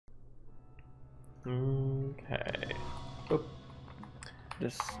Okay. Oop.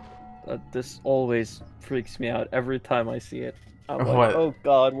 This always freaks me out every time I see it. I'm like, What? oh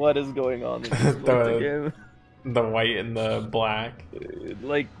god, what is going on in this Noita game? The white and the black.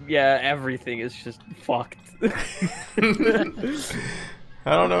 Like, yeah, everything is just fucked. I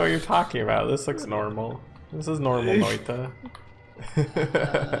don't know what you're talking about. This looks normal. This is normal, Noita.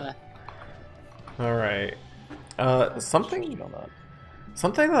 Alright. Something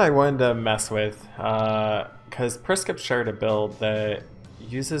that I wanted to mess with, because Priskip shared a build that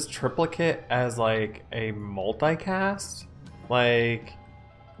uses triplicate as like a multicast. Like,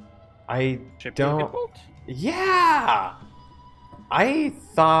 I don't. Yeah, I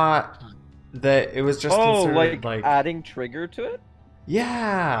thought that it was just considered like adding trigger to it.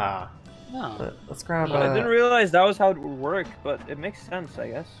 Yeah. No. Let's grab. I didn't realize that was how it would work, but it makes sense, I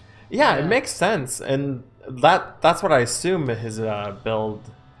guess. Yeah, it makes sense, and that's what I assume his build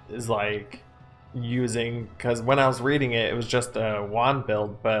is like using. Because when I was reading it, it was just a wand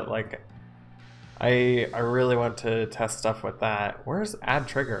build, but like I really want to test stuff with that. Where's add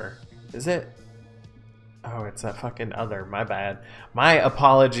trigger? Is it? Oh, it's that fucking other. My bad. My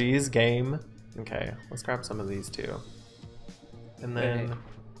apologies, game. Okay, let's grab some of these too. And then,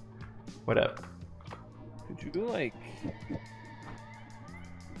 what up? Could you like?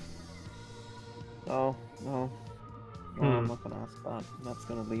 Oh, no. No, I'm not gonna ask that. That's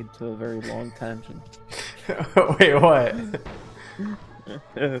gonna lead to a very long tangent. Wait, what?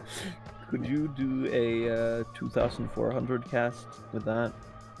 Could you do a 2,400 cast with that?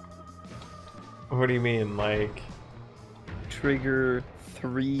 What do you mean, like? Trigger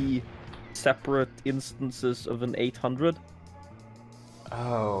 3 separate instances of an 800?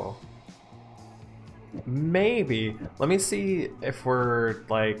 Oh. Maybe. Let me see if we're,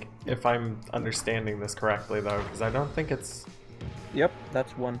 like, if I'm understanding this correctly, though, because I don't think it's... Yep,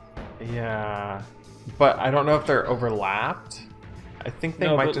 that's one. Yeah. But I don't know if they're overlapped. I think they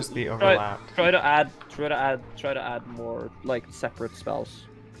might just be overlapped. Try to add more, like, separate spells.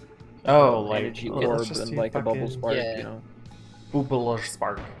 Oh, like energy orb and like a bubble spark, you know. Bubble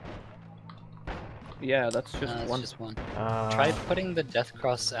spark. Yeah, that's just one. Just one. Try putting the death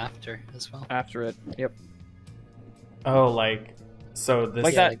cross after as well. After it, yep. Oh, like so this.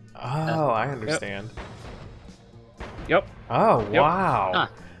 Like that. Oh, I understand. Yep. Oh Yep. wow. Huh.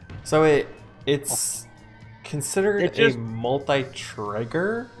 So it's considered a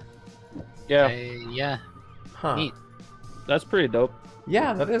multi-trigger. Yeah. Yeah. Huh. Neat. That's pretty dope.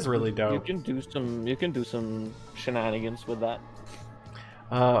 Yeah, that is really dope. You can do some shenanigans with that.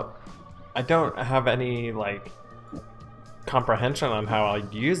 I don't have any like comprehension on how I'll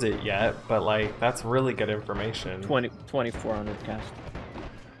use it yet, but like that's really good information. 2,400 cast.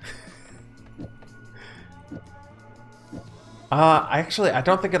 Actually, I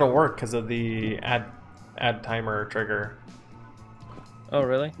don't think it'll work because of the add timer trigger. Oh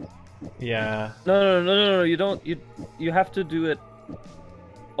really? Yeah. No. You don't. You have to do it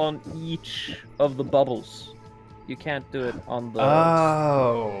on each of the bubbles. You can't do it on the.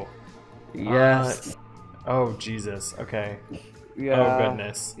 Oh. Yes. Oh Jesus. Okay. Yeah. Oh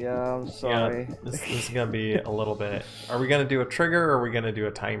goodness. Yeah, I'm sorry. Yeah, this is gonna be a little bit. Are we gonna do a trigger or are we gonna do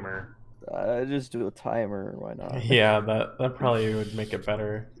a timer? Just do a timer. Why not? Yeah, that probably would make it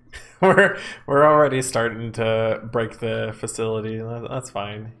better. we're already starting to break the facility. That's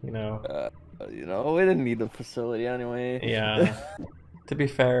fine. You know. You know, we didn't need the facility anyway. Yeah. To be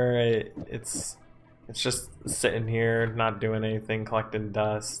fair, it's just sitting here, not doing anything, collecting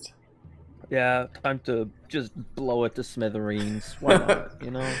dust. Yeah, time to just blow it to smithereens. Why not?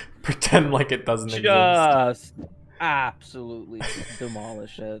 You know, pretend like it doesn't exist. Just absolutely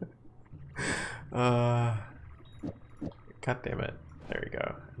demolish it. God damn it! There we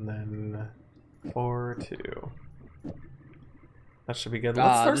go. And then 4-2. That should be good.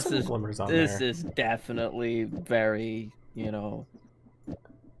 Let's throw some glimmers on there. This is definitely very, you know,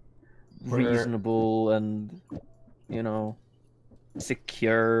 reasonable and, you know,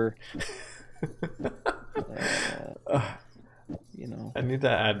 secure. You know, I need to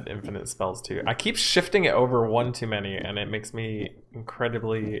add infinite spells too. I keep shifting it over one too many, and it makes me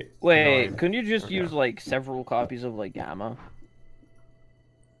incredibly. Wait, annoyed. couldn't you just use like several copies of like Gamma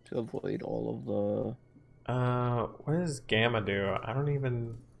to avoid all of the? What does Gamma do? I don't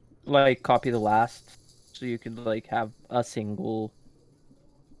even. Like copy the last, so you could like have a single,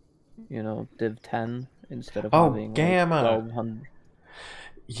 you know, div 10 instead of having Gamma. Like 1,200.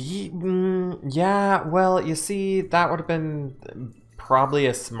 Yeah, well, you see, that would have been probably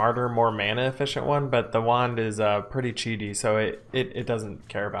a smarter, more mana efficient one, but the wand is pretty cheaty, so it doesn't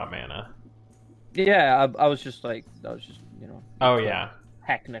care about mana. Yeah, I was just, you know. Oh yeah,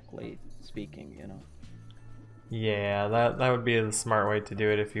 technically speaking, you know. Yeah, that would be the smart way to do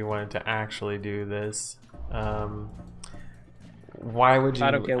it if you wanted to actually do this. Why would you?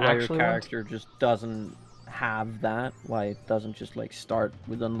 I don't get why your actually character just doesn't have that. Why it doesn't just like start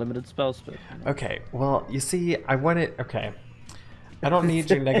with unlimited spells. But... Okay, well, you see, I wanted. Okay, I don't need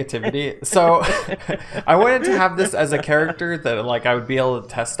your negativity. So, I wanted to have this as a character that like I would be able to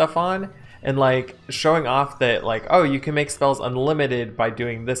test stuff on, and like showing off that like, oh, you can make spells unlimited by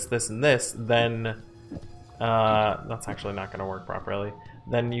doing this, this, and this. Then, that's actually not going to work properly.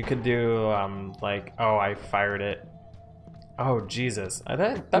 Then you could do like, oh, I fired it. Oh Jesus,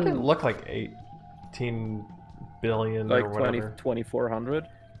 that didn't look like 18 billion like or whatever. 2400.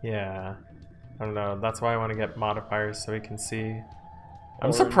 Yeah, I don't know. That's why I want to get modifiers so we can see.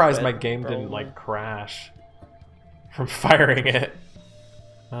 I'm Or surprised my red, game probably. didn't like crash from firing it.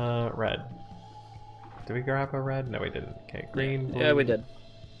 Red. Did we grab a red? No, we didn't. Okay, green. Yeah, we blue. did.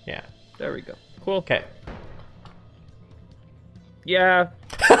 Yeah. There we go. Cool. Okay. Yeah.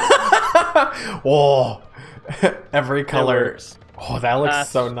 Whoa. Every color. works. Oh, that looks That's-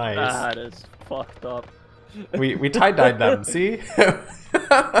 so nice. That is fucked up. We tie-dyed them, see?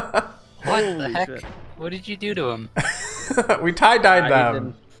 What Holy the heck? shit. What did you do to him? We tie-dyed I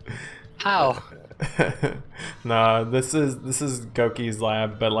them. How? No, this is Goki's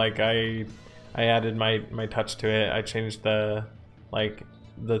lab, but like I added my touch to it. I changed the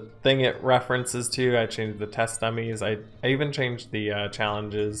thing it references to. I changed the test dummies. I even changed the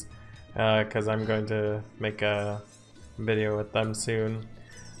challenges because I'm going to make a video with them soon.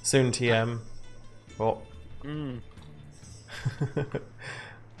 Soon TM. Well,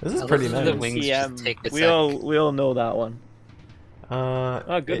 this is pretty listen to nice. the wings just take a we sec. all know that one.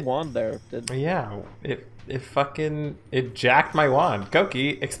 Oh, good it- wand there. Did Yeah, it jacked my wand.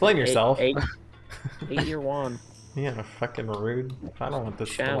 Goki, explain yourself. 8-year wand. Yeah, fucking rude. I don't want this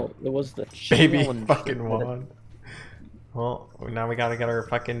Channel. little It was the baby challenge. fucking wand. Well, now we gotta get our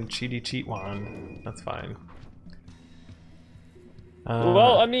fucking cheaty cheat wand. That's fine.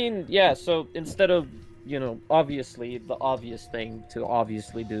 Well, I mean, yeah, so instead of, you know, obviously, the obvious thing to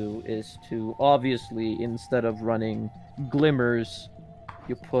obviously do is to obviously, instead of running glimmers,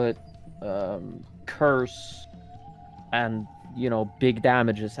 you put curse and, you know, big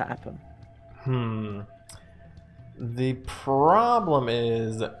damages happen. The problem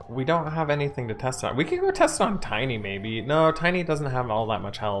is we don't have anything to test it on. We could go test it on Tiny, maybe. No, Tiny doesn't have all that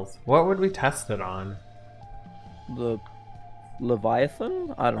much health. What would we test it on? The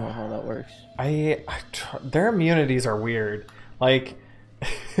Leviathan? I don't know how that works. Their immunities are weird. Like,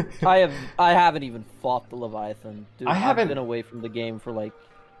 I haven't even fought the Leviathan. Dude, I haven't- I've been away from the game for like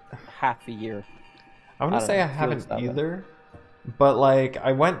half a year. I want I to don't say know, I it feels haven't that way. either, but like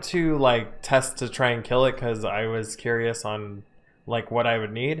I went to like test to try and kill it because I was curious on like what I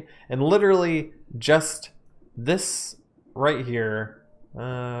would need, and literally just this right here.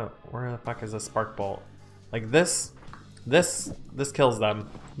 Where the fuck is a spark bolt? Like this kills them.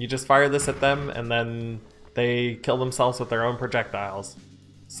 You just fire this at them, and then they kill themselves with their own projectiles.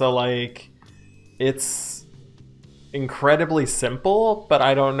 So like, it's incredibly simple, but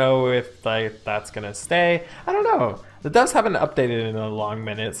I don't know if that's gonna stay. I don't know. The devs haven't updated in a long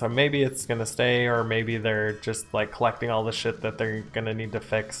minute, so maybe it's gonna stay, or maybe they're just like collecting all the shit that they're gonna need to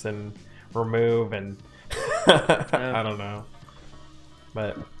fix and remove, and I don't know.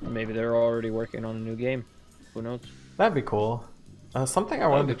 But Maybe they're already working on a new game. Who knows? that'd be cool. Something I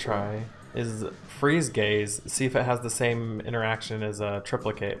wanted to try is freeze gaze, see if it has the same interaction as a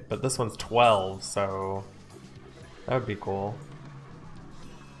triplicate, but this one's 12, so that would be cool.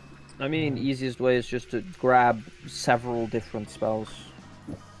 I mean, easiest way is just to grab several different spells.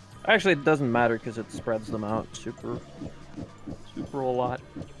 Actually, it doesn't matter because it spreads them out super a lot.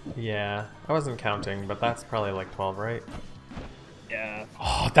 Yeah, I wasn't counting, but that's probably like 12, right? Yeah.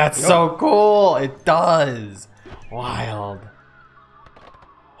 Oh, that's so cool! It does! Wild.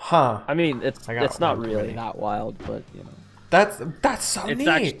 Huh. I mean, it's I got not one really ready. that wild, but you know, That's so it's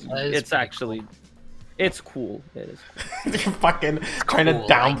neat! actually it's cool. It is. Cool. You're fucking trying to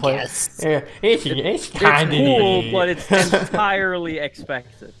Cool, I downplay guess. it. Yeah, it's kind It's of cool, neat. but it's entirely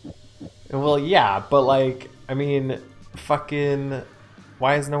expected. Well, yeah, but like, I mean, fucking,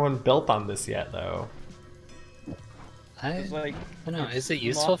 why has no one built on this yet, though? I It's like, don't know. Is it not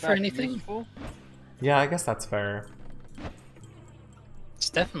useful for that anything? useful. Yeah, I guess that's fair. It's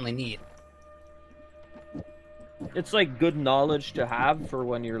definitely neat. It's like good knowledge to have for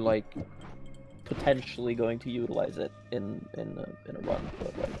when you're like potentially going to utilize it in a run.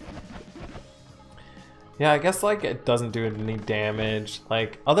 But like, Yeah, I guess like it doesn't do any damage.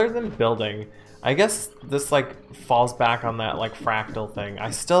 Like, other than building, I guess this like falls back on that like fractal thing.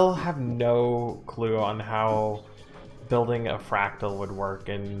 I still have no clue on how building a fractal would work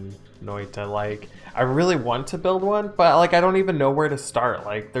in Noita. Like, I really want to build one, but like I don't even know where to start.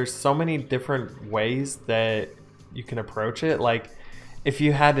 Like, there's so many different ways that you can approach it. Like, if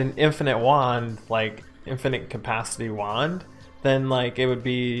you had an infinite wand, like infinite capacity wand, then like it would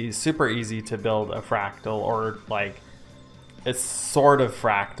be super easy to build a fractal, or like it's sort of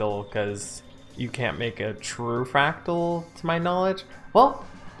fractal because you can't make a true fractal to my knowledge. Well,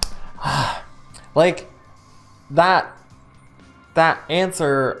 like that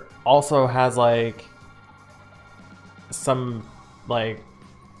answer also has like some like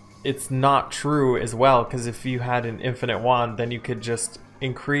it's not true as well, because if you had an infinite wand, then you could just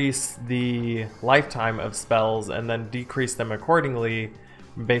increase the lifetime of spells and then decrease them accordingly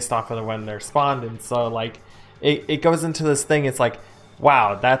based off of when they're spawned. And so like it goes into this thing. It's like,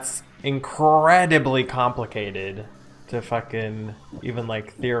 wow, that's incredibly complicated to fucking even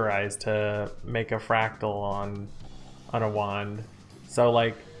like theorize to make a fractal on a wand. So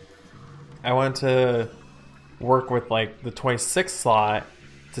like I want to work with like the 26 slot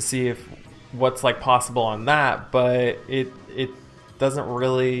to see if what's like possible on that, but it doesn't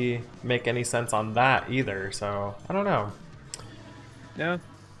really make any sense on that either. So I don't know. Yeah.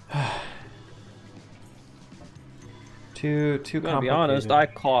 Too complicated. To be honest, I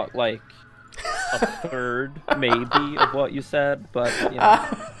caught like a third maybe of what you said, but you know,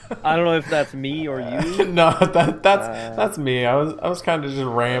 I don't know if that's me or you. No, that's me. I was kind of just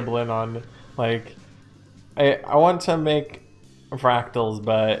rambling on like I want to make fractals,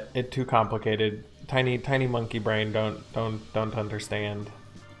 but it's too complicated. Tiny monkey brain don't understand.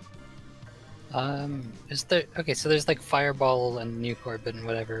 Is there okay? So there's like fireball and nuke orbit and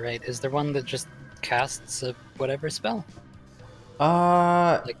whatever, right? Is there one that just casts a whatever spell?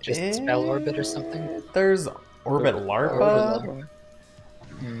 Like just spell orbit or something? There's orbit larpa,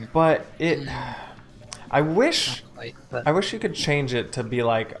 but it. I wish you could change it to be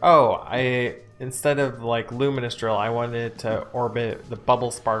like, oh, instead of like luminous drill, I wanted to orbit the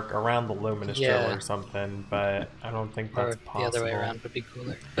bubble spark around the luminous drill or something, but I don't think that's possible. The other way around would be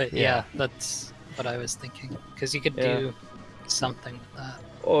cooler. But yeah, that's what I was thinking, because you could do something with that.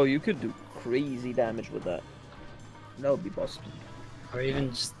 Oh, you could do crazy damage with that. That would be busted. Or even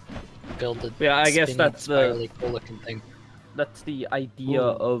just build a I guess that's the really cool looking thing. That's the idea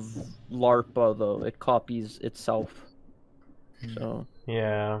of LARPA, though. It copies itself. So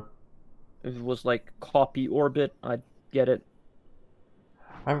yeah, if it was like copy orbit, I'd get it.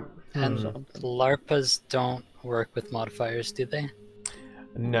 And LARPas don't work with modifiers, do they?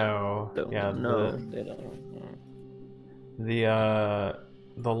 No. Yeah. No, they don't. The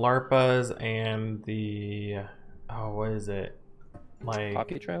LARPas and the what is it? Like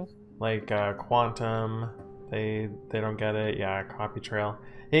copy trail? Like quantum, they don't get it. Yeah, copy trail.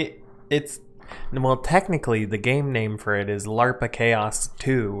 It's well, technically the game name for it is LARPA Chaos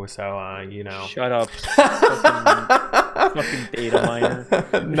 2, so you know. Shut up. fucking data miner.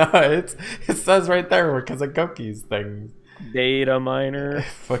 No, it says right there because of Goki's thing. Data miner.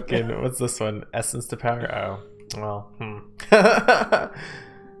 Fucking what's this one? Essence to power. Oh, well,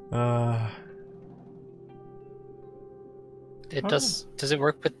 It does it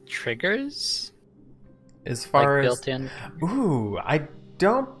work with triggers? As far like as built-in? Ooh, I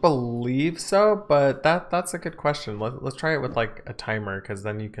don't believe so, but that's a good question. Let's try it with like a timer, because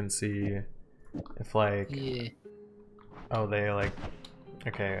then you can see if like oh, they like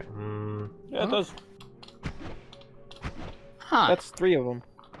okay. Yeah, it does. Huh. That's 3 of them.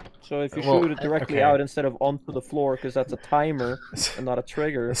 So if you shoot it directly out instead of onto the floor, because that's a timer and not a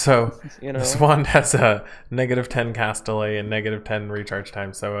trigger. So you know, this wand has a -10 cast delay and -10 recharge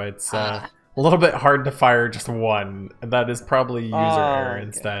time, so it's a little bit hard to fire just one. That is probably user error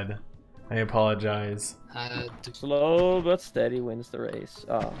instead. I apologize. Slow but steady wins the race.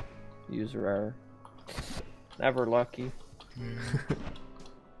 User error. Never lucky.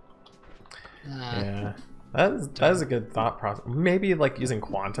 Yeah. That is a good thought process. Maybe like using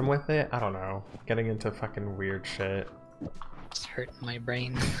quantum with it. I don't know. Getting into fucking weird shit. It's hurting my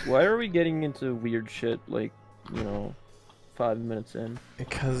brain. Why are we getting into weird shit like, you know, 5 minutes in?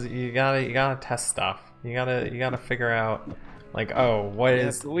 Because you gotta test stuff. You gotta figure out like, oh,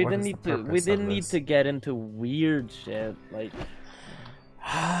 we didn't need to get into weird shit like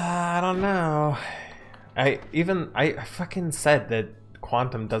I don't know. I fucking said that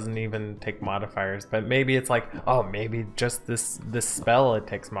quantum doesn't even take modifiers, but maybe it's like, oh, maybe just this spell it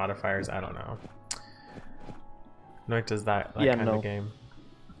takes modifiers. I don't know. Noita's that kind of game.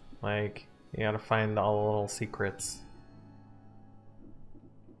 Like, you gotta find all the little secrets.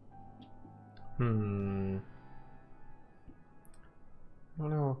 Hmm. I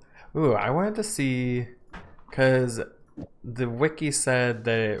don't know. Ooh, I wanted to see, because the wiki said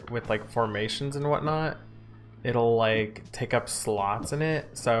that with like formations and whatnot, it'll like take up slots in it.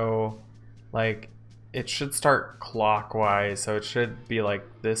 So like it should start clockwise. So it should be like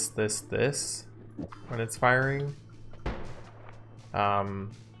this when it's firing.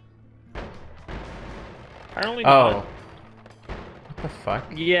 Apparently Oh. not. What the fuck?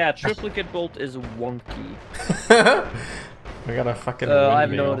 Yeah, triplicate bolt is wonky. We got a fucking I've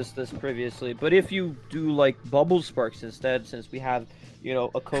windmill. noticed this previously, but if you do like bubble sparks instead, since we have, you know,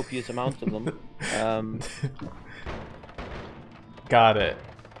 a copious amount of them, Got it.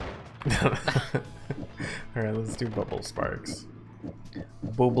 Alright, let's do bubble sparks.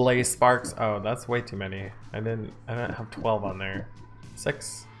 Buble sparks. Oh, that's way too many. I didn't have 12 on there.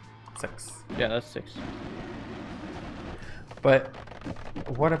 6. yeah, that's 6. But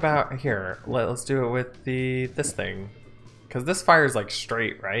what about here? Let's do it with this thing. Because this fires like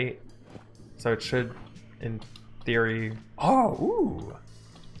straight, right? So it should, in theory... Oh, ooh!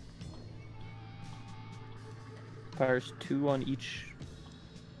 Fires 2 on each.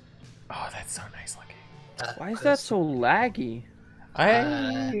 Oh, that's so nice looking. Why is that so laggy?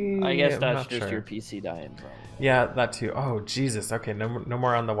 I guess that's just your PC dying, bro. Yeah, that too. Oh, Jesus. Okay, no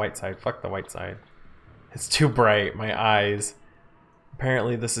more on the white side. Fuck the white side. It's too bright. My eyes.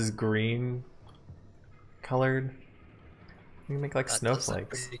 Apparently this is green colored. You can make like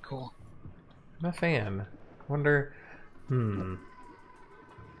snowflakes. Pretty cool. I'm a fan. Wonder...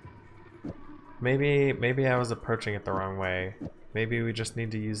 Maybe I was approaching it the wrong way. Maybe we just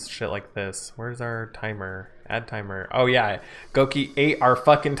need to use shit like this. Where's our timer? Add timer. Oh yeah, Goki ate our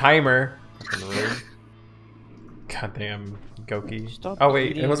fucking timer. Goddamn Goki. Stop Oh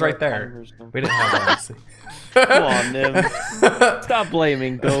wait, eating it was our right there. timers, though. We didn't have that, honestly. Come on, Nim. Stop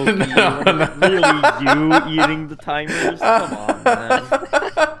blaming Goki. Really, you eating the timers? Come on, man.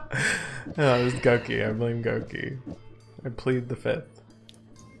 No, it was Goki. I blame Goki. I plead the fifth.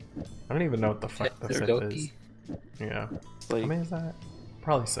 I don't even know what the fuck the fifth is. Yeah. Like, How many is that?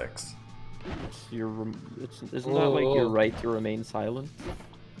 Probably 6. isn't that like your right to remain silent?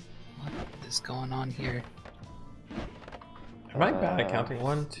 What is going on here? Am I bad at counting?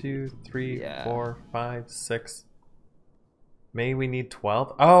 1, 2, 3, yeah. 4, 5, 6. Maybe we need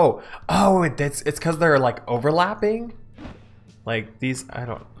 12. Oh, it's because they're like overlapping. Like these, I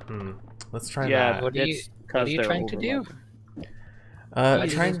don't. Let's try that. What are you trying to do?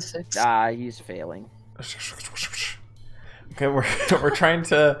 Trying. He's failing. Okay, we're trying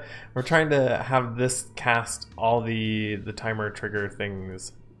to have this cast all the timer trigger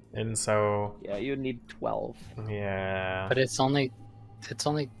things, and so yeah, you need 12. Yeah, but it's only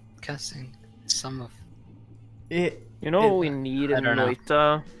casting some of it. You know what we need in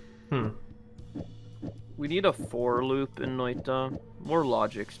Noita? We need a for loop in Noita. More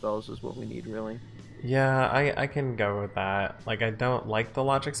logic spells is what we need, really. Yeah, I can go with that. Like, I don't like the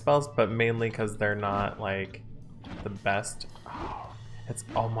logic spells, but mainly because they're not like the best. Oh, it's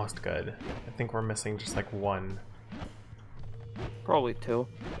almost good. I think we're missing just like 1. Probably 2.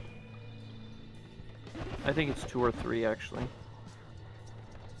 I think it's 2 or 3 actually.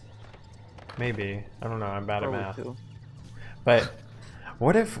 Maybe. I don't know. I'm bad Probably at math. 2. But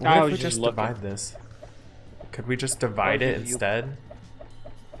what if we just looking. divide this? Could we just divide it instead?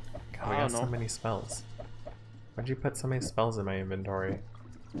 God, we got so many spells. Why'd you put so many spells in my inventory?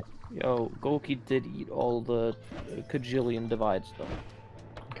 Yo, Goki did eat all the cajillion divides though.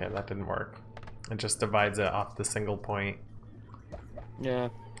 Okay, that didn't work. It just divides it off the single point. Yeah.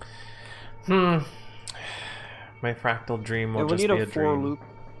 My fractal dream will just be a for dream. loop.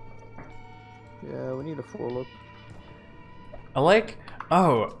 Yeah, we need a for loop. I like...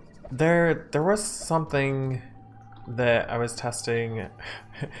 Oh, there was something that I was testing.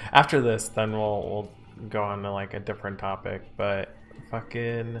 After this, then we'll go on to like a different topic, but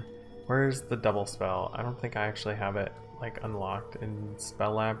fucking... Where's the double spell? I don't think I actually have it like unlocked in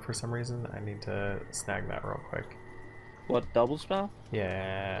Spell Lab for some reason. I need to snag that real quick. What, double spell?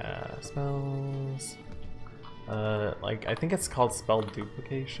 Yeah, spells. Like I think it's called spell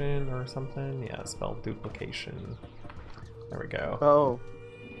duplication or something. Yeah, spell duplication. There we go. Oh.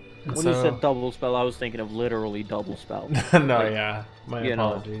 And When you said double spell, I was thinking of literally double spell. No, like, yeah. My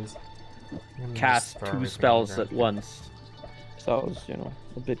apologies. Cast 2 spells at once. So I was,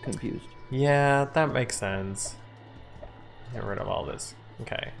 a bit confused. Yeah, that makes sense. Get rid of all this.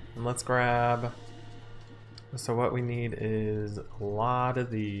 Okay, and let's grab... So what we need is a lot of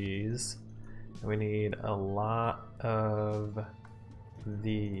these. We need a lot of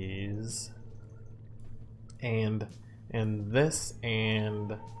these. And this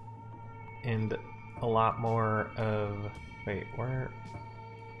and and a lot more of... Wait,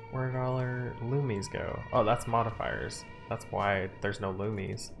 where'd all our loomies go? Oh, that's modifiers. That's why there's no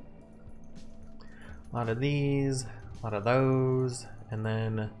loomies. A lot of these, a lot of those, and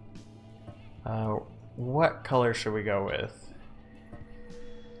then what color should we go with?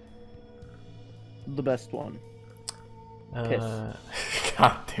 The best one. Piss.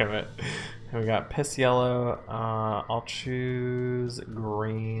 God damn it. We got piss yellow. I'll choose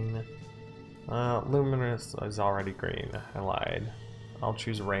green. Luminous is already green. I lied. I'll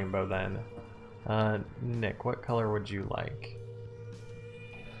choose rainbow then. Nick, what color would you like?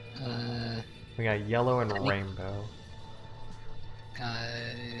 We got yellow and rainbow.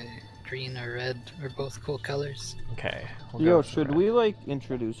 Green or red are both cool colors. Okay. Yo, should we like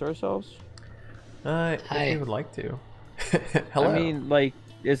introduce ourselves? If you would like to. Hello. I mean, like,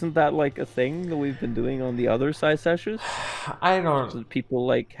 isn't that like a thing that we've been doing on the other side sessions? I don't. So that people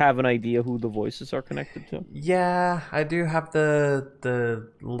like have an idea who the voices are connected to. Yeah, I do have the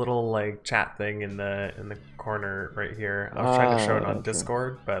little like chat thing in the corner right here. I was trying to show it on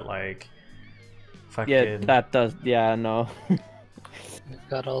Discord, but like, fucking. Yeah, that does. Yeah, no. We've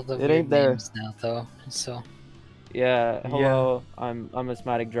got all the It weird ain't there. names now, though. So Yeah. Hello. I'm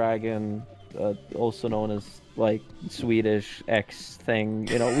Asthmatic Dragon, also known as like Swedish X thing.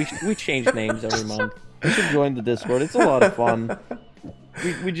 You know, we change names every month. You should join the Discord. It's a lot of fun.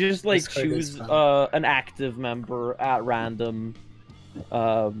 We just like Discord choose an active member at random,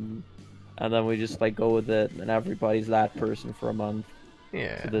 and then we just like go with it, and everybody's that person for a month.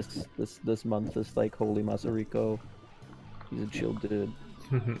 Yeah. So this month is like Holy Masarico. He's a chill dude.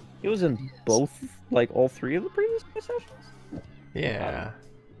 He was in both, like all three of the previous sessions. Yeah.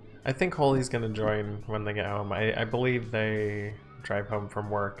 I think Holy's gonna join when they get home. I believe they drive home from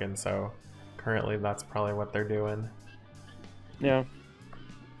work, and so currently that's probably what they're doing. Yeah.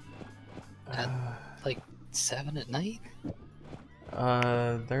 at like 7 at night.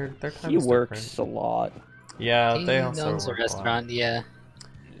 They're kind He of works different. a lot. Yeah, He they also owns a work a lot. restaurant. Yeah.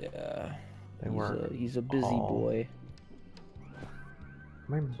 Yeah. They work He's a busy all- boy.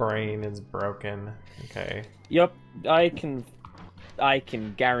 My brain is broken. Okay. Yep, I can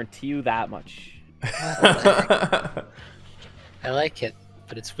guarantee you that much. I like it,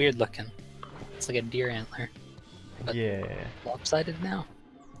 but it's weird looking. It's like a deer antler. But Yeah. lopsided now.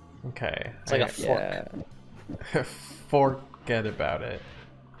 Okay. It's like a fork. Yeah. Forget about it.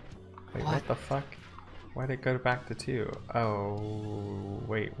 Wait, what What? the fuck? Why'd it go back to 2? Oh,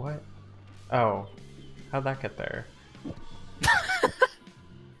 wait, what? Oh, how'd that get there?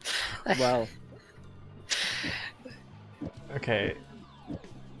 Well, Okay,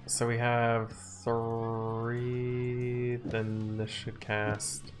 so we have 3, then this should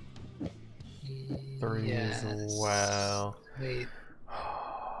cast 3 Yes. as well. Wait.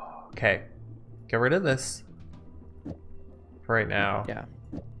 Okay, get rid of this for right now. yeah.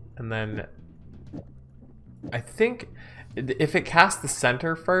 And then I think if it casts the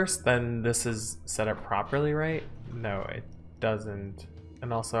center first, then this is set up properly, right? No, it doesn't.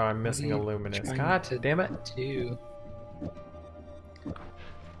 And also I'm missing a What are you luminous. trying God to damn it. do?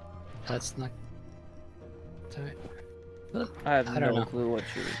 That's not. Sorry. I have I don't no know. clue what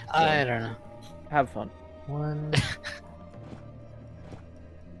you. I don't know. Have fun. 1.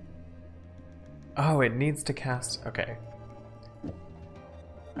 Oh, it needs to cast. Okay.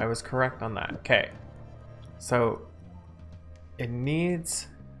 I was correct on that. Okay. So it needs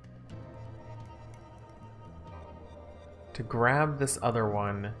to grab this other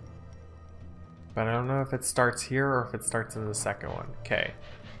one, but I don't know if it starts here or if it starts in the second one. Okay.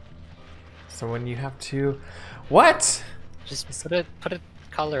 So when you have to, what? Just put a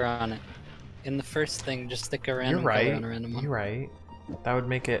color on it. In the first thing, just stick a You're random color right. on a random one. You're right. That would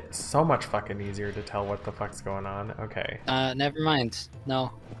make it so much fucking easier to tell what the fuck's going on. Okay. Never mind.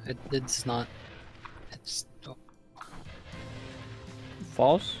 No, it's not. It's. Oh,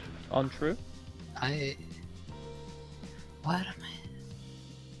 False. Untrue. What am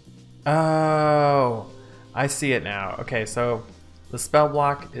I? Oh, I see it now. Okay, so the spell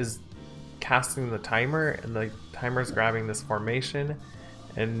block is casting the timer, and the timer's grabbing this formation,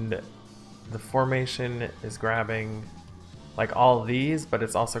 and the formation is grabbing like all these, but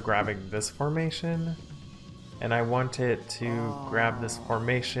it's also grabbing this formation. And I want it to grab this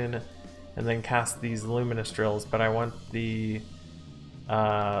formation and then cast these luminous drills, but I want the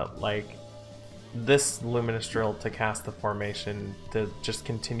like this luminous drill to cast the formation to just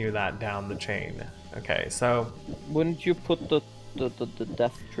continue that down the chain. Okay, so Wouldn't you put the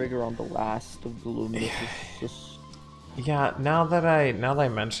death trigger on the last of the luminous? yeah, now that I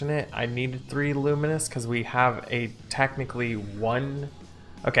mention it, I need 3 luminous because we have a technically 1.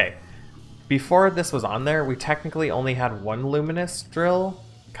 Okay, before this was on there, we technically only had one luminous drill,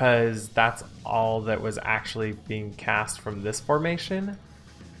 because that's all that was actually being cast from this formation.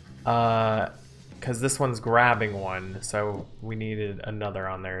 Because this one's grabbing one, so we needed another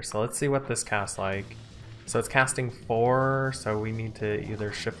on there. So let's see what this casts like. So it's casting 4, so we need to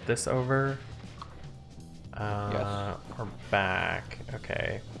either shift this over or back.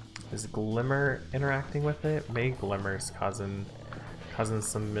 Okay. Is Glimmer interacting with it? Maybe Glimmer's causing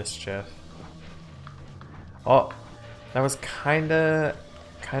some mischief. Oh, that was kinda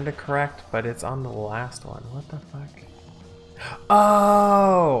correct, but it's on the last one. What the fuck?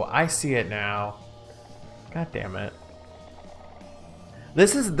 Oh, I see it now. God damn it.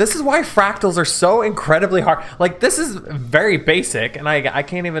 This is why fractals are so incredibly hard. Like, this is very basic, and I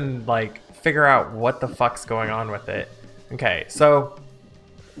can't even like figure out what the fuck's going on with it. Okay, so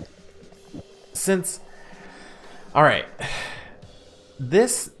alright,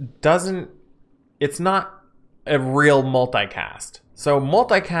 this doesn't, it's not a real multicast. So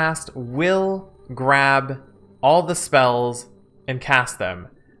multicast will grab all the spells and cast them.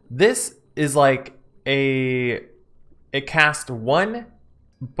 This is like it casts one,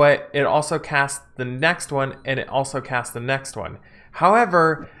 but it also casts the next one, and it also casts the next one.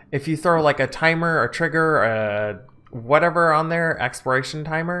 However, if you throw like a timer, a trigger, whatever on there, expiration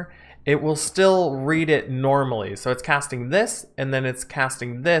timer, it will still read it normally. So it's casting this, and then it's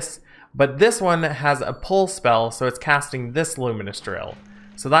casting this, but this one has a pull spell, so it's casting this luminous drill.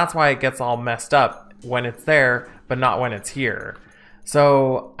 So that's why it gets all messed up when it's there, but not when it's here.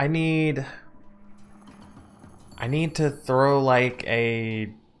 So I need to throw like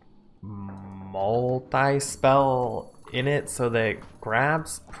a multi-spell in it so that it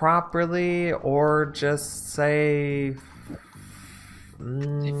grabs properly, or just say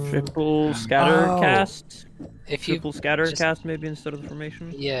triple scatter cast. If you triple scatter cast maybe instead of the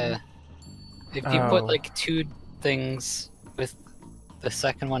formation. Yeah. If you put like 2 things with the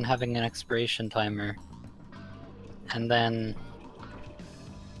second one having an expiration timer, and then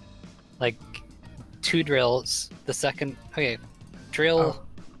like 2 drills, the second drill,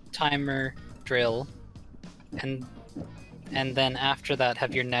 timer, drill, and then after that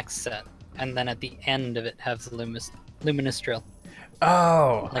have your next set, and then at the end of it have the luminous drill.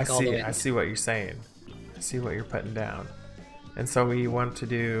 Oh, like I see what you're saying. I see what you're putting down. And so we want to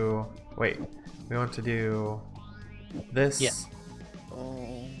do this. Yeah.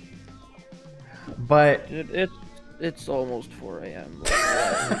 Oh. But it's almost 4 a.m.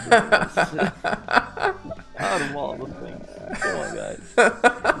 Out of all the things. Come on, guys.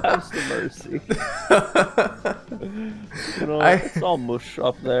 Have some mercy. You know, it's all mush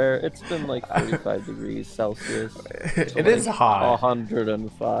up there. It's been like 45 degrees Celsius. It like is hot.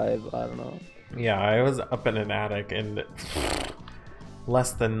 105. I don't know. Yeah, I was up in an attic and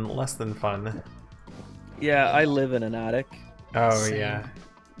less than fun. Yeah, I live in an attic. Oh yeah.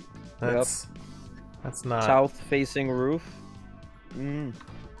 That's not south-facing roof. 10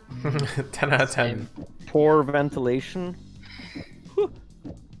 out of 10. Poor ventilation.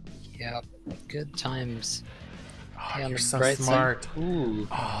 Yep, good times. Oh, you're so smart. Ooh.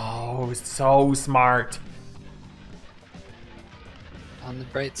 Oh, so smart. On the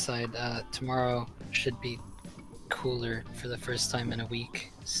bright side, tomorrow should be cooler for the first time in a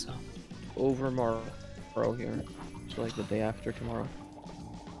week. So over tomorrow here. It's like the day after tomorrow.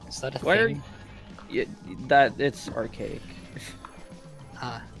 Is that a thing? Yeah, that it's archaic.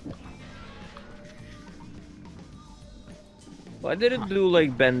 Why did it do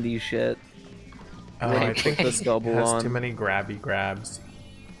like bendy shit? Oh, I think this double has on. Too many grabby grabs.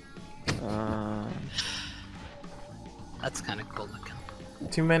 That's kind of cool looking.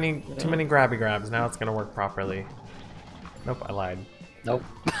 Too many grabby grabs. Now it's gonna work properly. Nope, I lied. Nope.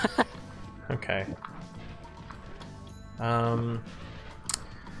 Okay.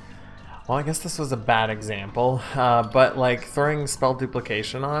 Well, I guess this was a bad example, but like throwing spell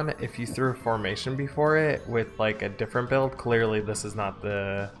duplication on, if you threw a formation before it with like a different build, clearly this is not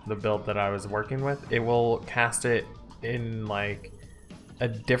the build that I was working with. It will cast it in like a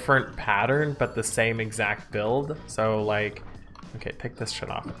different pattern, but the same exact build. So like, okay, take this shit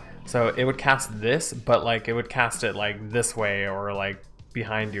off. So it would cast this, but like it would cast it like this way or like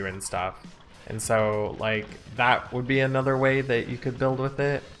behind you and stuff. And so like that would be another way that you could build with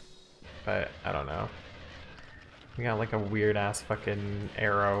it. But I don't know. We got like a weird ass fucking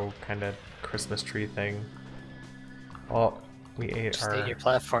arrow kind of Christmas tree thing. Oh, we ate Just our... ate your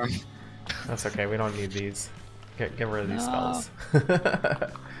platform. That's okay, we don't need these. Get rid of these spells.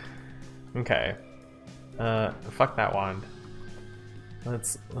 Okay. Fuck that wand.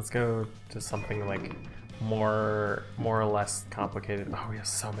 Let's go to something like more or less complicated. Oh, we have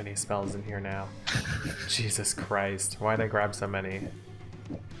so many spells in here now. Jesus Christ. Why'd I grab so many? I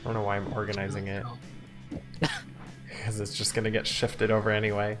don't know why I'm organizing it. Because it's just gonna get shifted over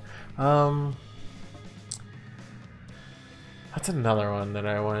anyway. That's another one that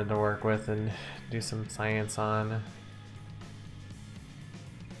I wanted to work with and do some science on.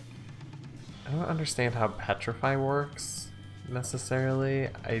 I don't understand how petrify works necessarily.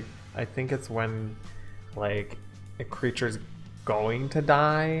 I think it's when like a creature's going to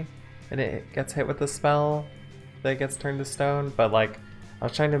die and it gets hit with a spell that gets turned to stone, but like I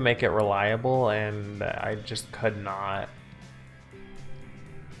was trying to make it reliable and I just could not.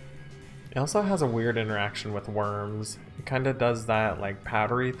 It also has a weird interaction with worms. It kind of does that like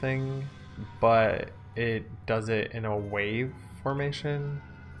powdery thing, but it does it in a wave formation.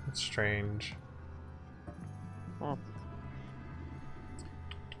 It's strange. Huh.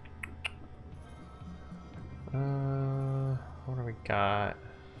 What do we got?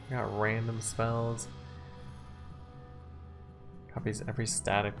 We got random spells. Copies every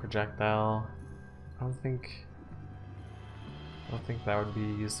static projectile. I don't think that would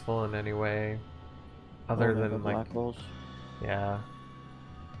be useful in any way, other than like black holes. Yeah.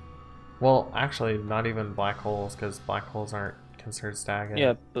 Well, actually, not even black holes, because black holes aren't considered static.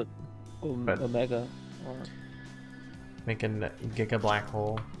 Yeah, but Omega. Or... Making Giga black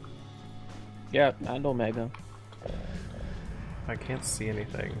hole. Yeah, and Omega. I can't see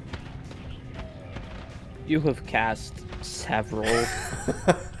anything. You have cast several.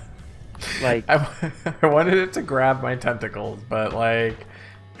 Like I wanted it to grab my tentacles, but like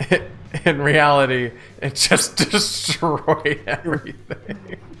in reality, it just destroyed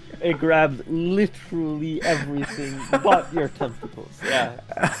everything. it grabbed literally everything but your tentacles. Yeah.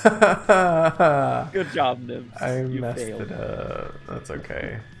 Good job, Nymphs. I You messed failed. it up. That's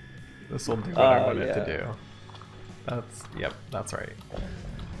okay. This will do what I want it to do. Yep, that's right.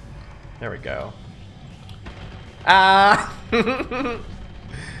 There we go. Ah! The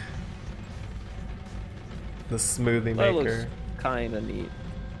smoothie That maker. looks kind of neat.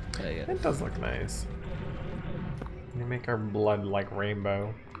 It does look nice. We make our blood like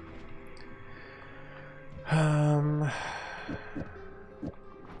rainbow.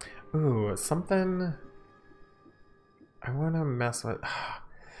 Ooh, something I want to mess with,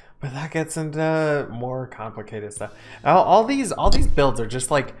 but that gets into more complicated stuff. All these builds are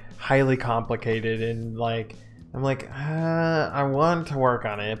just like highly complicated, and like I'm like I want to work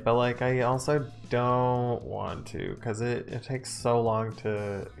on it, but like I also don't want to, because it takes so long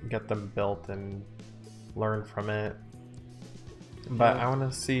to get them built and learn from it. But I want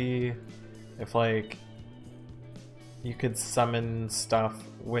to see if like you could summon stuff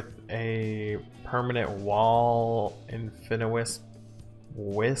with a permanent wall Infiniwisp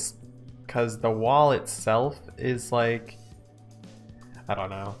Wisp, because the wall itself is like, I don't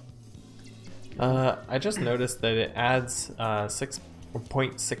know. I just noticed that it adds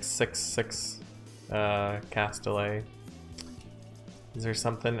 6.666 cast delay. Is there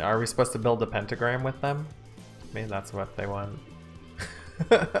something? Are we supposed to build a pentagram with them? Maybe that's what they want.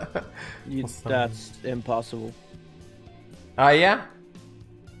 That's impossible. Yeah.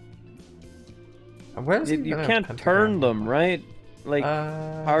 You can't turn them, right? Like,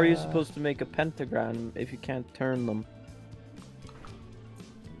 how are you supposed to make a pentagram if you can't turn them?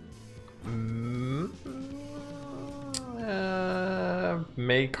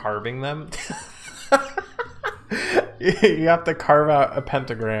 May carving them. You have to carve out a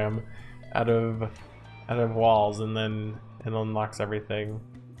pentagram out of walls, and then it unlocks everything.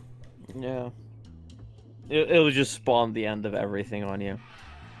 Yeah. It'll just spawn the end of everything on you.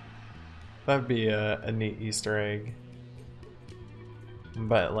 That'd be a neat Easter egg.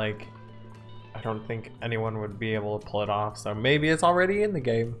 But like, I don't think anyone would be able to pull it off, so maybe it's already in the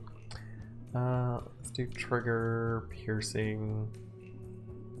game. Let's do trigger, piercing.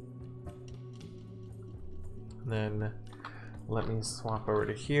 And then let me swap over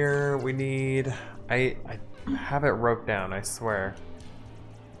to here. We need, I have it wrote down, I swear.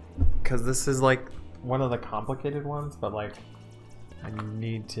 Because this is like one of the complicated ones, but like I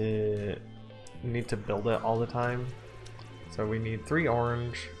need to build it all the time. So we need 3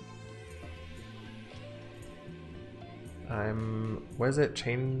 orange. What is it?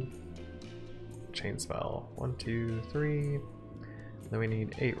 Chain spell. 1, 2, 3. Then we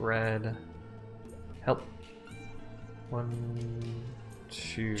need 8 red. Help. 1,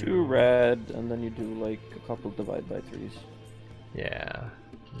 2. 2 red, and then you do like a couple divide by 3s. Yeah.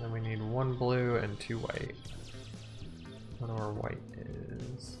 And then we need 1 blue and 2 white. I don't know where white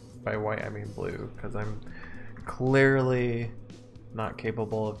is. By white I mean blue, because I'm clearly not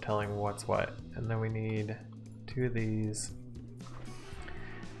capable of telling what's what. And then we need 2 of these.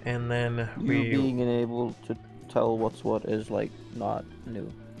 And then You being able to tell what's what is like not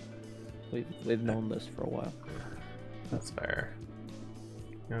new. We've known this for a while. That's fair.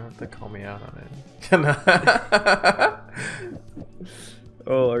 You don't have to call me out on it.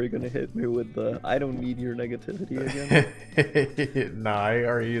 Oh, are you gonna hit me with the I don't need your negativity again? Nah, I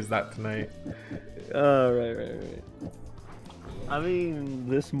already used that tonight. Oh, right. I mean,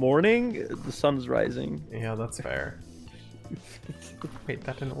 this morning, the sun's rising. Yeah, that's fair. Wait,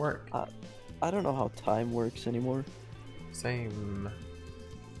 that didn't work. I don't know how time works anymore. Same.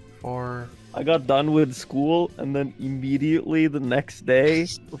 4. I got done with school, and then immediately the next day,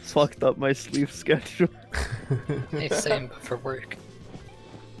 fucked up my sleep schedule. Hey, same, but for work.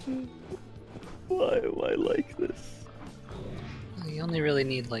 Why am I like this? You only really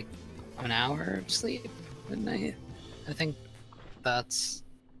need like an hour of sleep a night. I think that's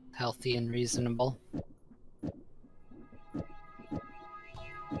healthy and reasonable.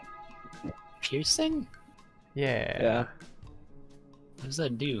 Piercing? Yeah. What does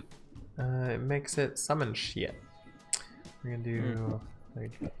that do? It makes it summon shit. We're gonna do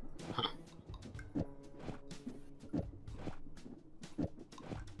like.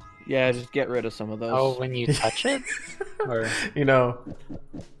 Yeah, just get rid of some of those. Oh, when you touch it? Or... You know,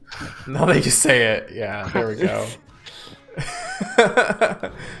 now that you say it, yeah, there we go.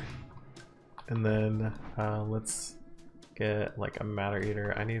 And then let's get like a matter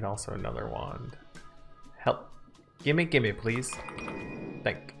eater. I need also another wand. Help. Gimme, please.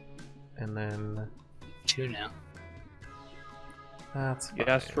 Thank. And then 2 now. that's fine. You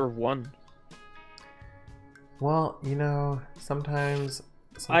asked for 1. Well, you know, sometimes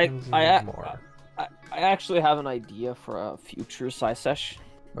I you need more. I actually have an idea for a future SciSesh,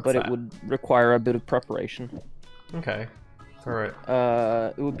 What's but that? it would require a bit of preparation. Okay. Alright.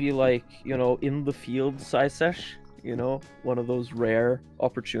 It would be like, you know, in the field SciSesh, you know, one of those rare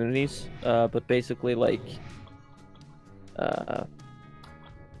opportunities. But basically like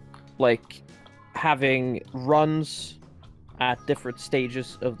having runs at different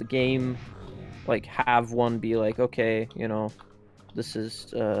stages of the game, like have one be like, okay, you know, this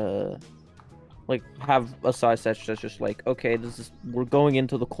is like have a SciSesh that's just like, okay, we're going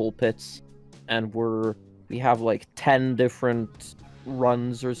into the coal pits and we have like 10 different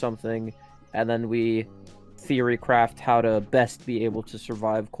runs or something, and then we theory craft how to best be able to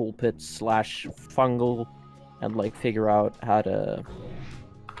survive coal pits / fungal, and like figure out how to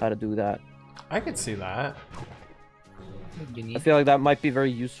do that. I could see that. I feel like that might be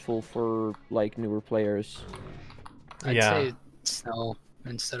very useful for like newer players. I'd say snow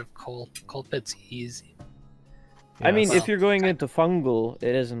instead of coal. Coal pit's easy. I mean, Well, if you're going into fungal,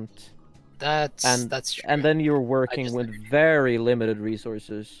 it isn't. That's true. And then you're working with very limited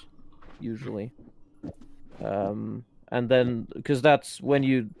resources, usually. And then, because that's when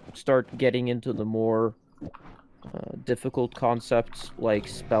you start getting into the more difficult concepts like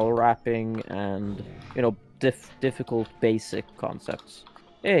spell wrapping and, you know, difficult basic concepts.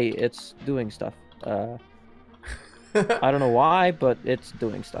 Hey, it's doing stuff. I don't know why, but it's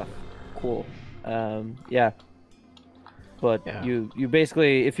doing stuff. Cool. Yeah. But you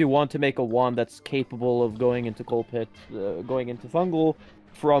basically, if you want to make a wand that's capable of going into coal pit, going into fungal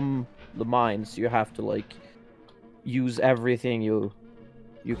from the mines, you have to like use everything you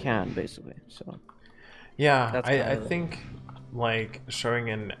can, basically. So yeah, I think like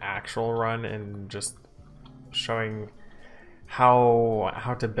showing an actual run and just showing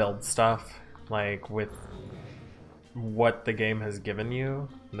how to build stuff like with what the game has given you,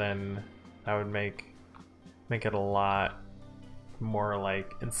 then that would make it a lot more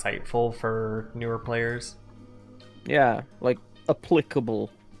like insightful for newer players. Yeah, like applicable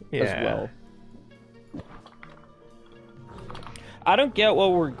as well. I don't get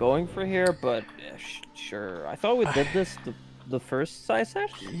what we're going for here, but sure. I thought we did this the first SciSesh?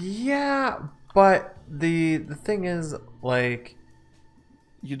 Yeah, but the thing is, like,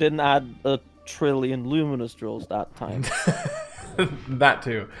 you didn't add a trillion luminous drills that time. That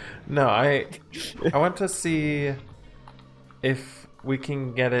too. No, I want to see if we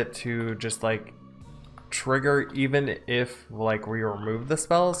can get it to just like trigger even if like we remove the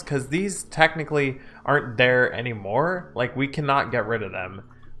spells, because these technically aren't there anymore. Like, we cannot get rid of them.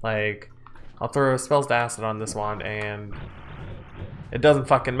 Like, I'll throw spells to acid on this wand and it doesn't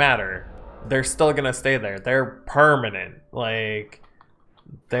fucking matter. They're still gonna stay there. They're permanent. Like,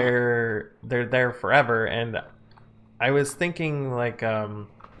 they're there forever. And I was thinking, like,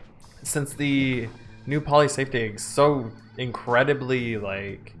 since the new poly safety is so incredibly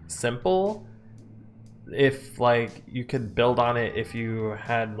like simple, if like you could build on it if you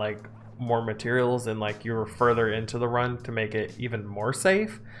had like more materials and like you were further into the run to make it even more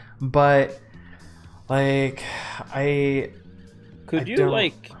safe. But like Could you don't...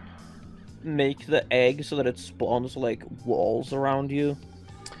 like make the egg so that it spawns like walls around you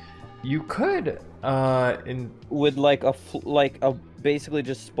You could in with like a basically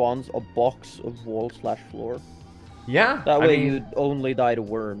just spawns a box of wall slash floor. yeah, That I way mean, you'd only die to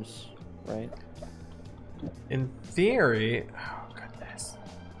worms, right? in theory. Oh goodness.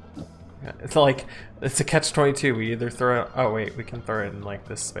 Yeah, it's like it's a catch-22. We either throw it, oh wait, we can throw it in like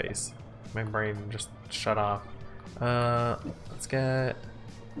this space. My brain just shut off. Let's get,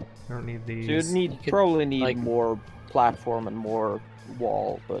 I don't need these. So you'd probably need like more platform and more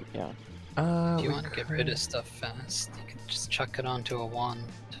wall, but yeah. If you want to get rid of stuff fast, you can just chuck it onto a wand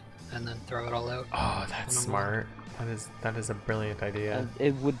and then throw it all out. Oh, that's smart. That is a brilliant idea. And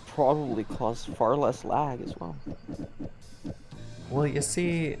it would probably cause far less lag as well. Well, you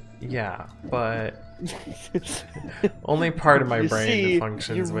see, yeah, but only part of my brain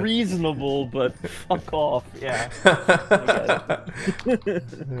functions you're with... reasonable, but fuck off. Yeah. There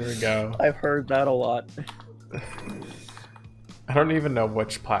we go. I've heard that a lot. I don't even know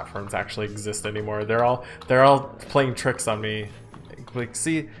which platforms actually exist anymore. They're all playing tricks on me. Like,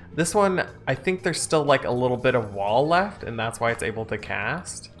 see, this one, I think there's still like a little bit of wall left, and that's why it's able to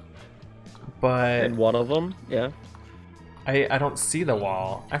cast. But And one of them, yeah. I don't see the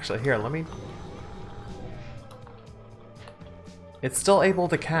wall. Actually, here, let me... It's still able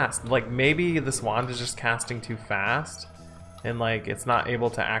to cast. Like, maybe this wand is just casting too fast, and like it's not able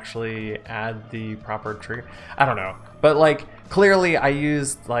to actually add the proper trigger. I don't know. But like, clearly I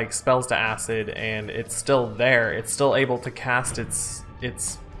used like spells to acid, and it's still there. It's still able to cast its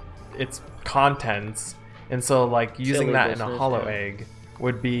contents, and so like using that in a hollow egg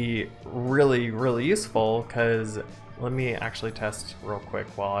would be really, really useful. Because let me actually test real quick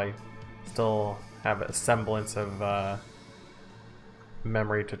while I still have a semblance of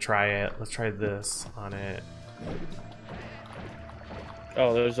memory to try it. Let's try this on it.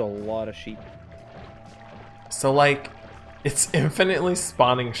 Oh, there's a lot of sheep. So like, it's infinitely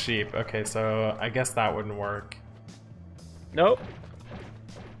spawning sheep. Okay, so I guess that wouldn't work. Nope.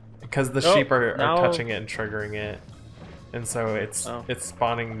 Because the sheep are touching it and triggering it. And so it's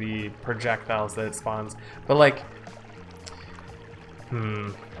spawning the projectiles that it spawns. But like,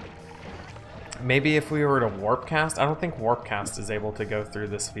 maybe if we were to warp cast, I don't think warp cast is able to go through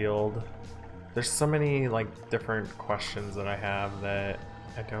this field. There's so many like different questions that I have that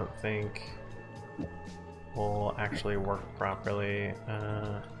I don't think will actually work properly.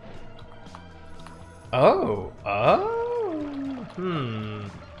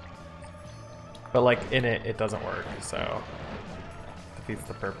 But like in it, it doesn't work, so defeats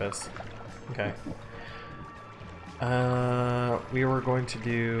the purpose. Okay. We were going to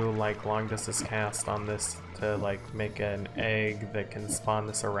do like long distance cast on this to like make an egg that can spawn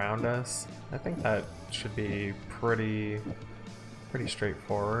this around us. I think that should be pretty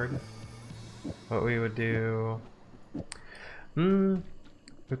straightforward. What we would do, we'd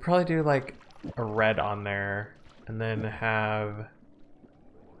probably do like a red on there, and then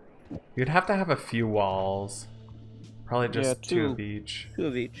you'd have to have a few walls, probably just two of each. Two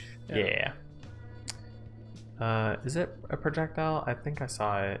of each. Yeah. Is it a projectile? I think I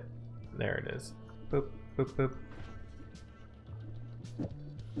saw it. There it is. Boop, boop, boop.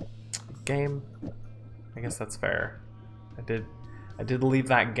 Game. I guess that's fair. I did leave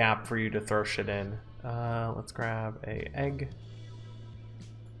that gap for you to throw shit in. Let's grab a egg.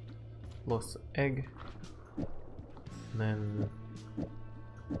 Los egg. And then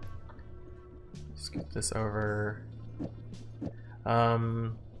scoot this over. How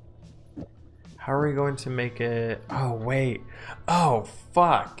are we going to make it? Oh, wait. Oh,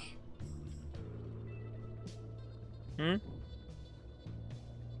 fuck.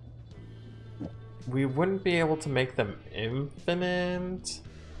 We wouldn't be able to make them infinite,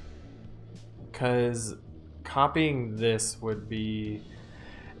 because copying this would be...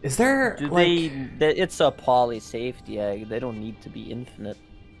 Is there, It's a poly safety egg. They don't need to be infinite.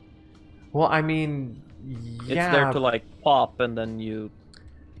 Well, I mean, yeah. It's there to, like, pop, and then you,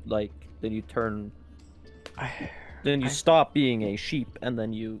 like, then you turn... Then you stop being a sheep, and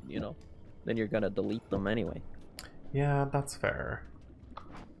then you know, then you're gonna delete them anyway. Yeah, that's fair.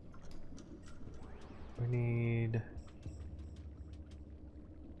 We need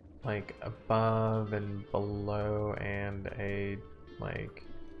like above and below and a like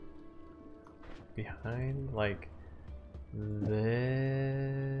behind, like this.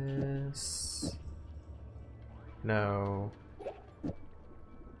 No.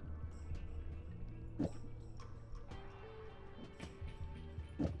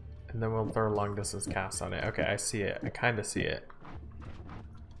 And then we'll throw long distance cast on it. Okay, I see it. I kind of see it.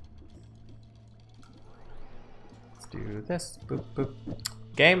 Let's do this. Boop, boop.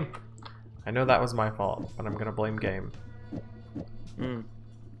 Game! I know that was my fault, but I'm gonna blame game.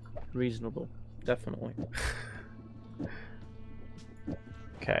 Reasonable. Definitely.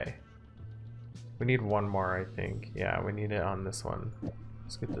 Okay. We need one more, I think. Yeah, we need it on this one.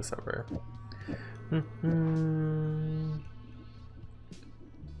 Let's get this over.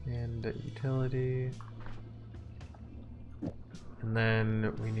 And utility. And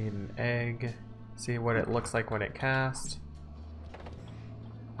then we need an egg. See what it looks like when it casts.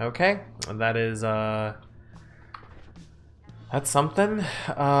 Okay, and that is that's something.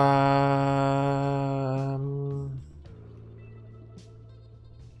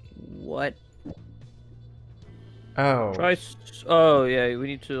 What? Oh. Oh yeah, we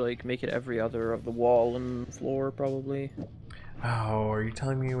need to like make it every other of the wall and floor probably. Oh, are you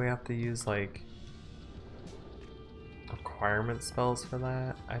telling me we have to use like requirement spells for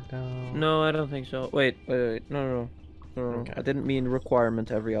that? I don't. No, I don't think so. Wait. No. Okay. I didn't mean requirement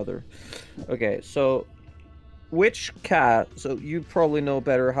every other. Okay, so which cat? So you probably know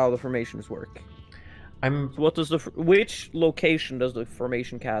better how the formations work. So what does which location does the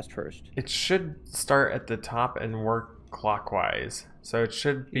formation cast first? It should start at the top and work clockwise. So it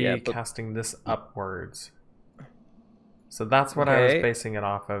should be casting this upwards. So that's what I was basing it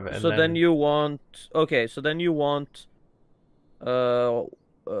off of. And so then you want floor,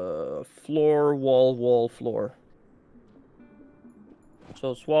 wall, floor.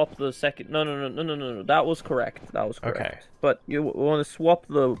 So swap the second. No. That was correct. Okay. But you want to swap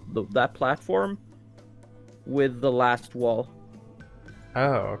that platform with the last wall.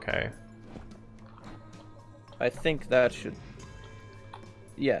 Oh, okay. I think that should.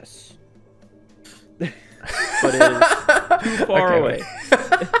 Yes. But it is too far away.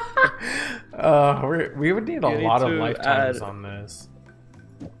 We would need a lot of lifetimes on this.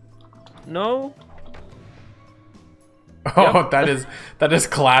 No. Oh, that is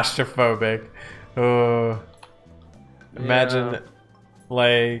claustrophobic. Imagine,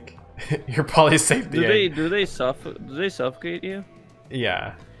 like, your polysafety. Do they suffocate you?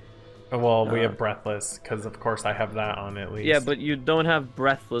 Yeah. Well, we have breathless because, of course, I have that on at least. Yeah, but you don't have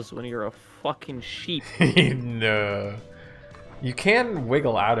breathless when you're a fucking sheep. No. You can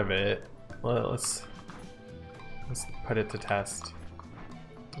wiggle out of it. Let's put it to test.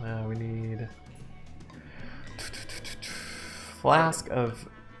 We need Flask of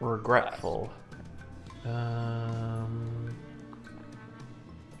Regretful.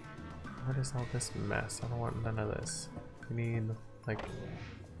 What is all this mess? I don't want none of this. We need like,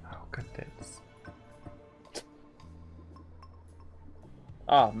 oh goodness.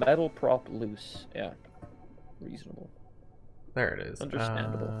 Metal prop loose. Yeah, reasonable. There it is.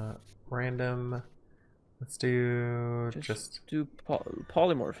 Understandable. Random. Let's do just do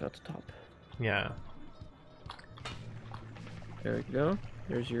polymorph at the top. Yeah. There we go.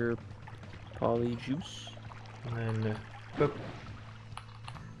 There's your poly juice. And then boop.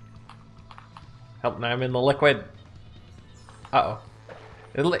 Help! Now I'm in the liquid. Uh oh.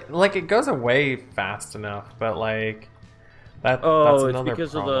 It goes away fast enough, but like that's another it's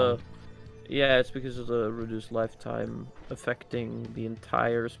because problem. of the. Yeah, it's because of the reduced lifetime affecting the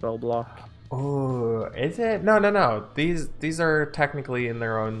entire spell block. Oh, is it? No. These are technically in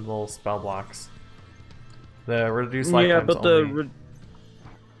their own little spell blocks. The reduced lifetime.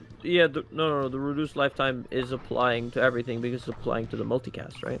 Yeah, but the reduced lifetime is applying to everything because it's applying to the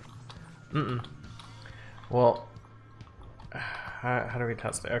multicast, right? Well, how do we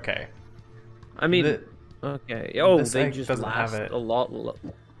test it? Okay. I mean, okay. Oh, they just doesn't last have it. a lot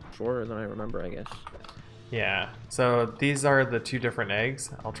shorter than I remember, I guess. Yeah. So these are the two different eggs.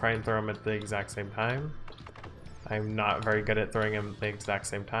 I'll try and throw them at the exact same time. I'm not very good at throwing them at the exact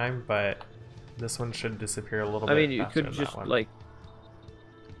same time, but this one should disappear a little bit. I mean, you faster could than just that one. like.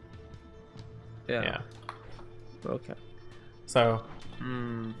 Yeah. Yeah. Okay. So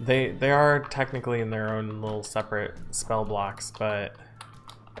they are technically in their own little separate spell blocks, but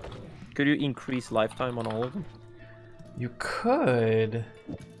Could you increase lifetime on all of them? you could,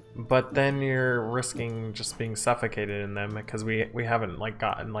 but then you're risking just being suffocated in them because we haven't like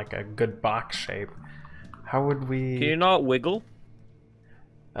gotten like a good box shape. How would we? Can you not wiggle?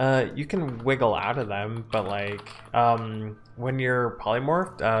 You can wiggle out of them, but like when you're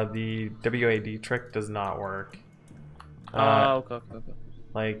polymorphed, the WAD trick does not work. Okay.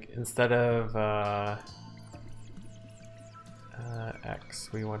 Like instead of X,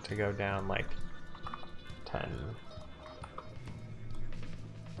 we want to go down like 10.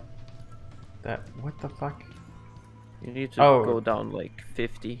 What the fuck? You need to Oh. go down like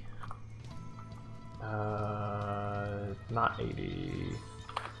 50. Not 80.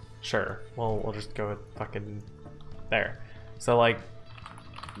 Sure. Well, we'll just go with fucking there. So like,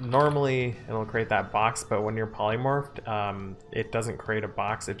 normally it'll create that box, but when you're polymorphed, it doesn't create a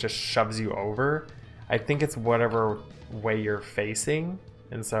box. It just shoves you over. I think it's whatever way you're facing,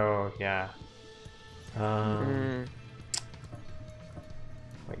 and so yeah.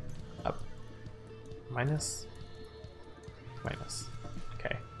 Wait, up, minus.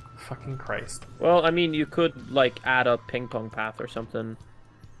 Okay. Fucking Christ. Well, I mean, you could like add a ping pong path or something,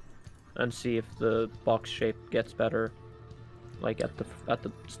 and see if the box shape gets better, like at the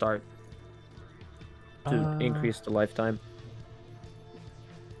start, to increase the lifetime.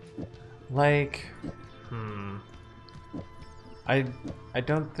 Like, I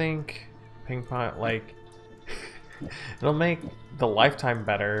don't think ping pong, like, it'll make the lifetime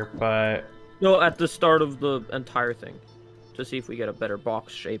better, but No, at the start of the entire thing, to see if we get a better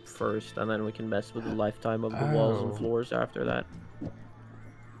box shape first, and then we can mess with the lifetime of the walls and floors after that.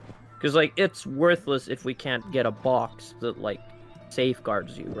 Because like, it's worthless if we can't get a box that like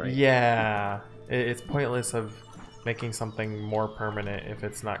safeguards you, right? yeah, it's pointless of making something more permanent if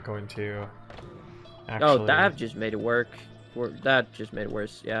it's not going to actually... Oh, that just made it work. That just made it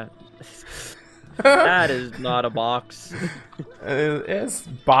worse, yeah. That is not a box. It's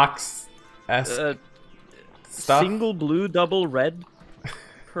box-esque stuff. Single blue, double red,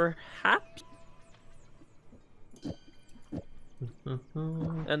 perhaps?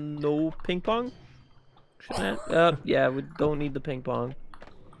 And no ping pong? Yeah, we don't need the ping pong.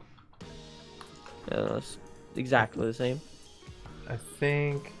 It's exactly the same. I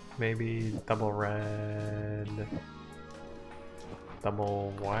think maybe double red,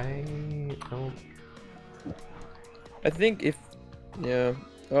 double white. Nope. I think if, yeah.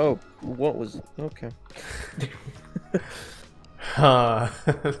 Oh, what was okay?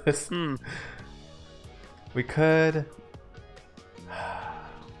 This, we could.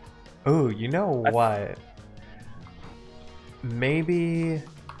 Oh, you know what? Maybe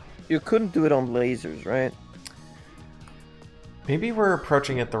you couldn't do it on lasers, right? Maybe we're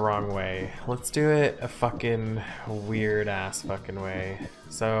approaching it the wrong way. Let's do it a fucking weird ass fucking way.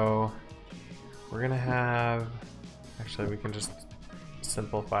 So we're gonna have, actually we can just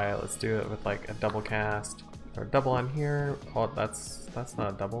simplify it. Let's do it with like a double cast or double on here. Oh, that's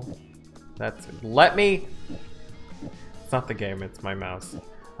not a double. That's, let me, it's not the game, it's my mouse.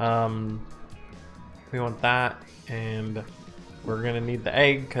 We want that, and we're gonna need the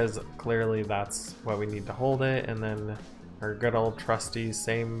egg because clearly that's what we need to hold it, and then our good old trusty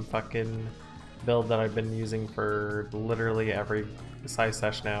same fucking build that I've been using for literally every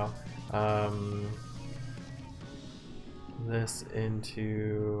SciSesh now. This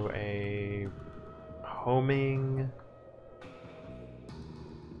into a homing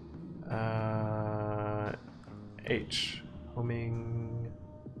H. Homing.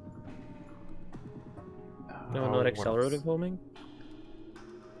 No, not accelerative homing?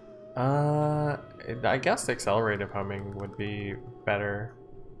 I guess accelerative homing would be better.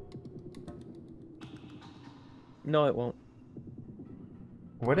 No, it won't.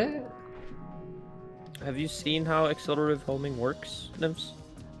 Would it? Have you seen how accelerative homing works, Nymphs?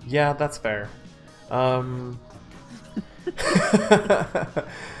 Yeah, that's fair. We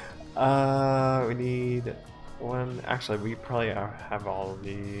need one. Actually, we probably have all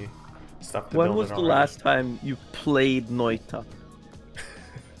the stuff to build it already. When was the last time you played Noita?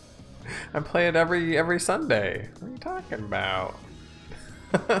 I play it every Sunday. What are you talking about?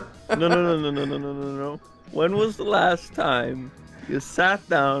 No. When was the last time you sat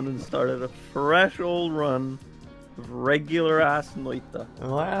down and started a fresh old run of regular ass Noita?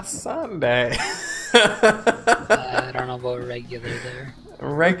 Last Sunday. I don't know about regular there.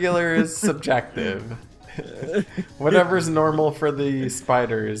 Regular is subjective. Whatever's normal for the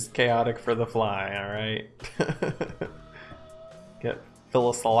spider is chaotic for the fly, alright? Get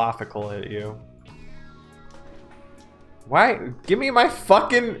philosophical at you. Why? Give me my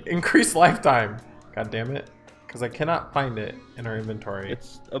fucking increased lifetime! God damn it. Because I cannot find it in our inventory.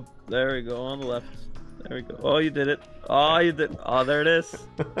 It's up there we go, on the left. There we go. Oh, you did it. Oh, you did. Oh, there it is.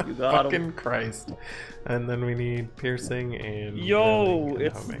 You got fucking him. Christ. And then we need piercing and... Yo, and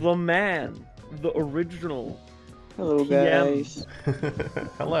it's homing. the man. The original. Hello, PM. guys.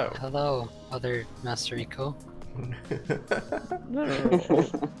 Hello. Hello, other Master Rico. No.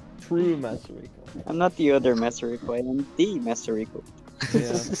 True Masarico. I'm not the other Masarico, I am the Masarico.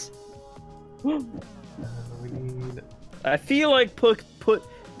 Yeah. We need... I feel like put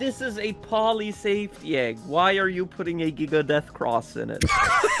this is a poly safety egg. Why are you putting a Giga Death Cross in it?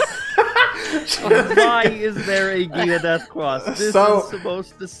 Why is there a Giga Death Cross? This So- is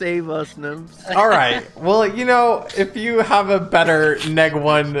supposed to save us, Nymphs. All right. Well, you know, if you have a better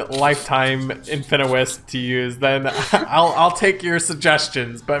neg1 lifetime Infiniwisp to use, then I'll take your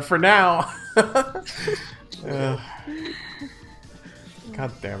suggestions. But for now, Ugh.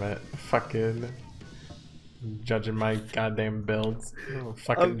 God damn it, fucking judging my goddamn builds. Oh,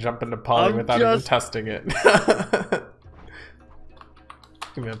 fucking jump into poly I'm without even just- testing it.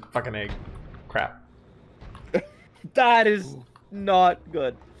 Give me a fucking egg. Crap. That is not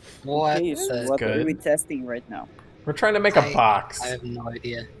good. What? Okay, so the- what good. are we testing right now? We're trying to make a box. I have no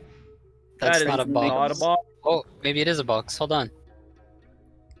idea. That That's is not a box. not a box. Oh, maybe it is a box. Hold on.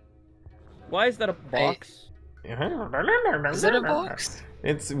 Why is that a box? Is it a box?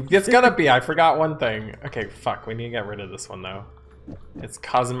 It's gonna be. I forgot one thing. Okay, fuck. We need to get rid of this one though. It's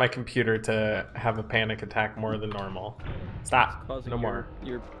causing my computer to have a panic attack more than normal. Stop. Causing No more.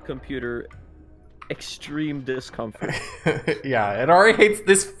 your computer extreme discomfort. Yeah, it already hates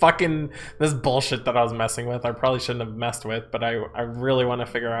this bullshit that I was messing with. I probably shouldn't have messed with, but I really want to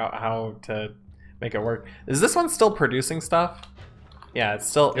figure out how to make it work. Is this one still producing stuff? Yeah, it's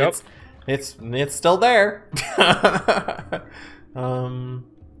still Yep. it's still there.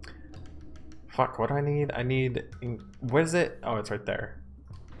 Fuck, what do I need? I need, what is it? Oh, it's right there.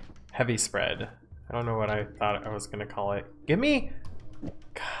 Heavy spread. I don't know what I thought I was gonna call it. Give me,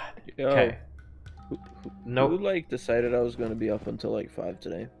 God. Yo, Okay. Who Nope. like decided I was gonna be up until like 5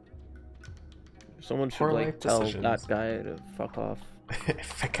 today? Someone should Poor like life tell decisions. that guy to fuck off.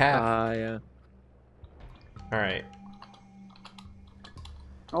 Fuck off. Yeah. All right.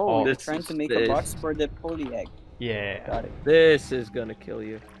 Oh, Oh, we're this trying is to make this. a box for the poly egg. Yeah. Got it. This is gonna kill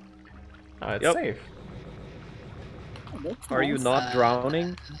you. Oh, it's Yep. safe. Oh, that's Are you nice. not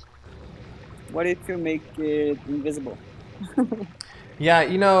drowning? What if you make it invisible? Yeah,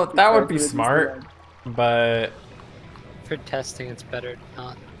 you know, that Try would to be reduce the smart, lag. but For testing, it's better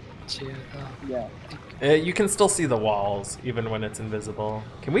not to. Yeah. you can still see the walls even when it's invisible.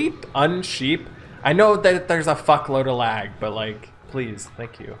 Can we unsheep? I know that there's a fuckload of lag, but like, please,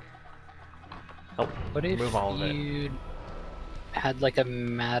 thank you. Oh, What if move all of it. you had like a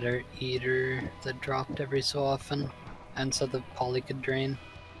matter eater that dropped every so often, and so the poly could drain?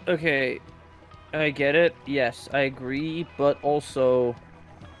 Okay, I get it. Yes, I agree. But also,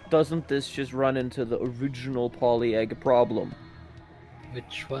 doesn't this just run into the original poly egg problem?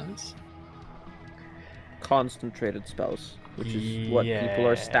 Which was? Concentrated spells, which is what people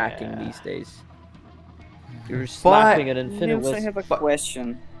are stacking Yeah. these days. You're slapping an Nils, infinite I have a But-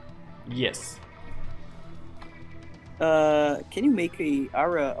 question. Yes. Can you make a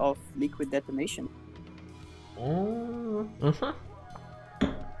aura of liquid detonation? Mm-hmm.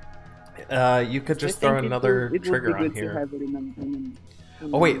 You could just I throw think another it would trigger be on good to here. have it in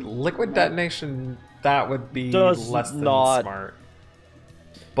Oh wait, liquid detonation, that would be Does less than not- smart.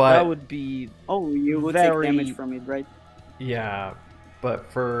 But that would be Oh, you would Very- take damage from it, right? yeah,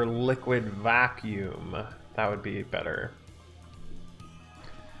 but for liquid vacuum, that would be better.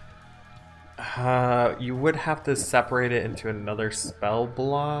 You would have to separate it into another spell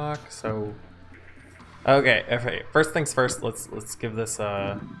block, so okay, first things first, let's give this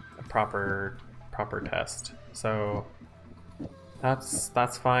a proper test. So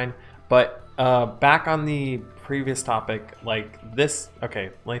that's fine. But back on the previous topic, like this,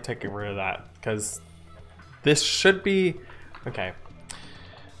 okay, let me take rid of that because this should be okay.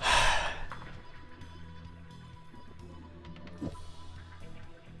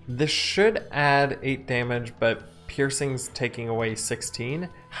 This should add 8 damage, but piercing's taking away 16.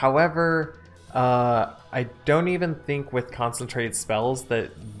 However, I don't even think with concentrated spells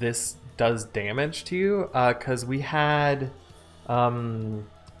that this does damage to you, because we had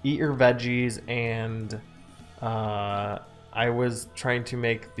eat your veggies, and I was trying to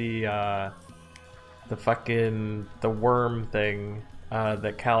make the worm thing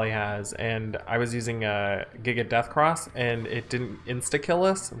that Callie has, and I was using a Giga Death Cross, and it didn't insta-kill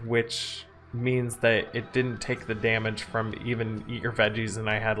us, which means that it didn't take the damage from even eat your veggies, and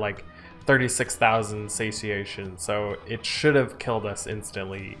I had like 36,000 satiation, so it should have killed us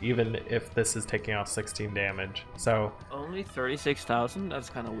instantly, even if this is taking off 16 damage. So only 36,000. That's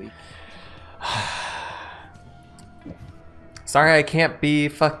kind of weak. sorry I can't be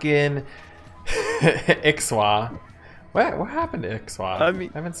fucking Ixwa. What happened to Ixwa? I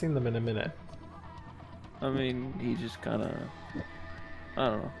mean- I haven't seen them in a minute. I mean, he just kind of, I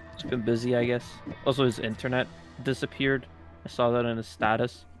don't know. He's been busy, I guess. Also, his internet disappeared. I saw that in his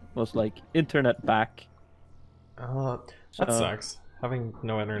status. It was like, internet back. That So- sucks. Having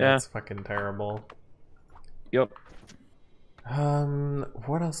no internet's fucking terrible. Yep.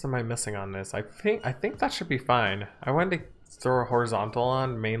 What else am I missing on this? I think that should be fine. I wanted to throw a horizontal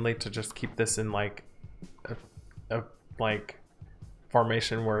on mainly to just keep this in like a like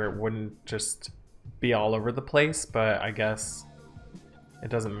formation where it wouldn't just be all over the place, but I guess it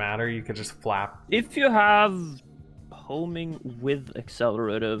doesn't matter. You could just flap. If you have homing with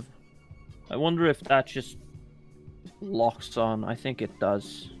accelerative, I wonder if that just locks on. I think it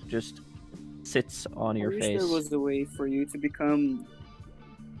does. Just sits on your I wish face. there was a way for you to become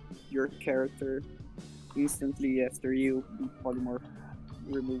your character instantly after you polymorph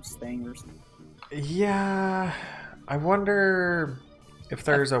remove stain or something. Yeah, I wonder if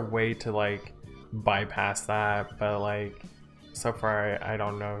there's a way to like bypass that, but like so far I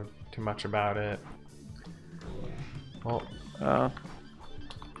don't know too much about it. Well,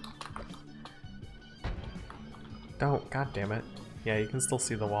 don't, god damn it. Yeah, you can still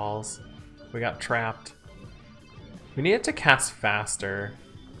see the walls. We got trapped. We needed to cast faster.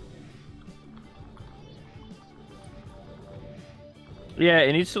 Yeah,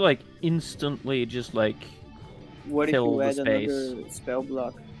 it needs to like instantly just like What if fill you the add space. another spell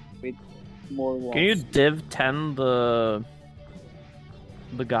block with more walls? Can you div 10 the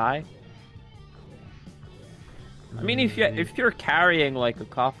guy? I mean, if you're carrying like a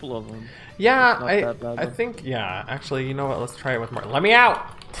couple of them. Yeah, it's not that bad, I though. think, yeah. Actually, you know what? Let's try it with more. Let me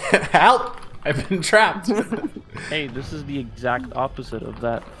out! Help! I've been trapped. Hey, this is the exact opposite of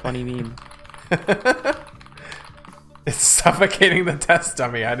that funny meme. It's suffocating the test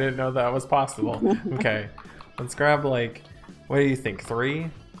dummy. I didn't know that was possible. Okay, let's grab like, what do you think? 3?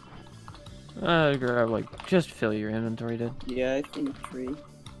 Grab like just fill your inventory, dude. Yeah, I think 3.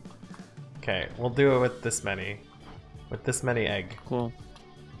 Okay, we'll do it with this many. With this many egg. Cool.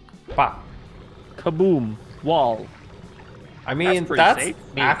 Pop. Kaboom! Wall. I mean, pretty that's safe.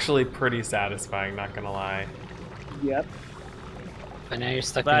 actually pretty satisfying, not gonna lie. Yep. But now you're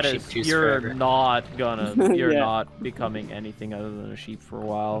stuck That in sheep is, juice you're forever. not gonna, you're Yeah. not becoming anything other than a sheep for a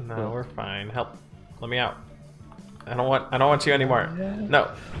while. No, but- we're fine. Help. Let me out. I don't want you anymore.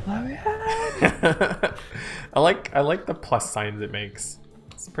 No. I like the plus signs it makes.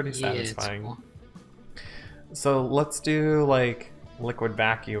 It's pretty Yeah, it's satisfying. cool. So let's do like liquid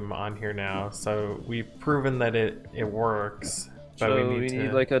vacuum on here now. So we've proven that it works, but So we need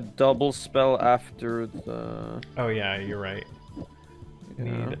to. like a double spell after the. Oh yeah, you're right. We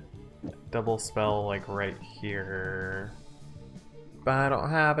Yeah. need double spell like right here. But I don't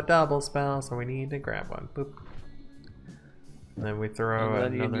have a double spell, so we need to grab one. Boop. And then we throw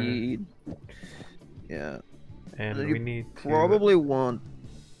And then another. you need. Yeah. And then we you need to. Probably want.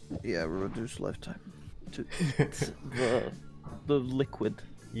 Yeah, reduce lifetime. To eat the liquid.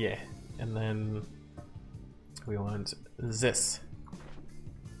 Yeah, and then we want this.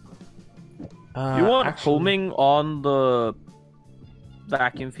 You want actually- homing on the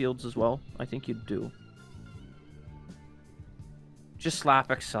vacuum fields as well? I think you do. Just slap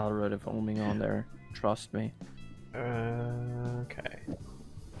accelerative homing on there. Trust me. Okay.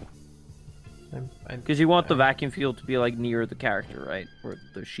 Because you want the vacuum field to be like near the character, right? Or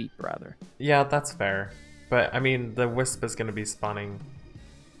the sheep, rather. Yeah, that's fair. But I mean, the wisp is going to be spawning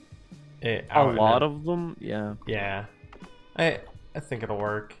it A out. in lot it. of them, yeah. Yeah, I think it'll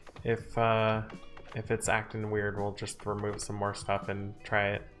work. If it's acting weird, we'll just remove some more stuff and try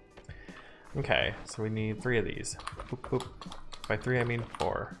it. Okay, so we need 3 of these. Boop, boop. By 3, I mean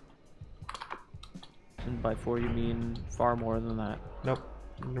 4. And by 4 you mean far more than that. Nope,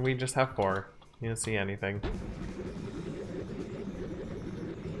 we just have 4. You don't see anything.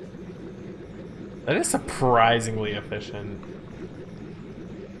 That is surprisingly efficient.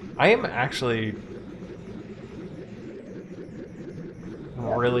 I am actually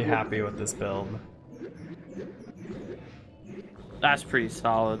really happy with this build. That's pretty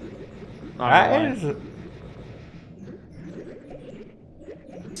solid. Not gonna lie. That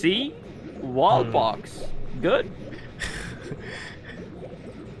is... See? Wall box. Good.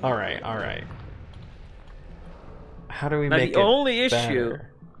 Alright, alright. How do we Now make the it only issue... better?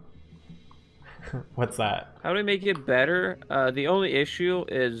 What's that? How do we make it better? The only issue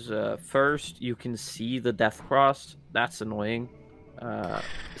is, first, you can see the death cross. That's annoying.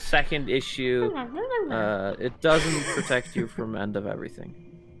 Second issue, it doesn't protect you from end of everything.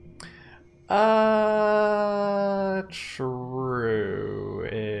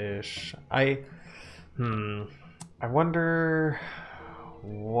 True-ish. I wonder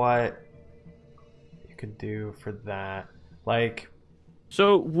what you could do for that. Like,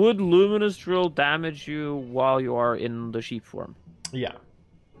 So, would Luminous Drill damage you while you are in the sheep form? yeah.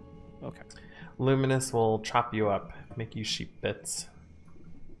 Okay. Luminous will chop you up, make you sheep bits.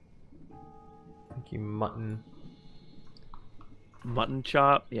 Make you mutton. Mutton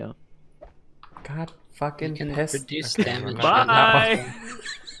chop, yeah. God fucking You can piss. reduce Okay, damage. we're not Bye!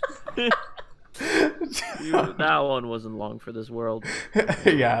 doing That one wasn't long for this world. that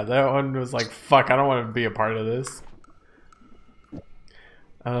one. Yeah, that one was like, fuck, I don't want to be a part of this.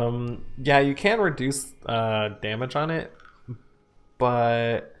 Yeah, you can reduce damage on it,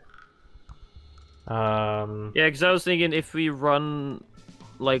 but Yeah, because I was thinking if we run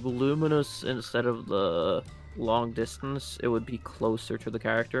like luminous instead of the long distance, it would be closer to the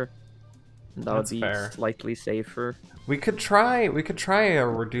character. And that That's would be fair. slightly safer. we could try a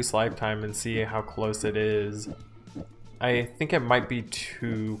reduced lifetime and see how close it is. I think it might be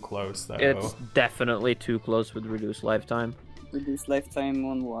too close though. It's definitely too close with reduced lifetime. Reduce lifetime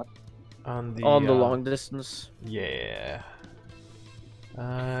on what? on the long distance. Yeah.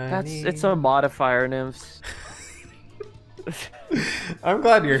 It's a modifier, Nymphs. I'm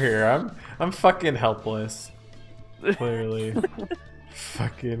glad you're here. I'm fucking helpless. Clearly.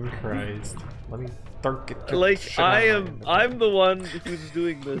 Fucking Christ. Let me get Like shit out of my- I'm the one who's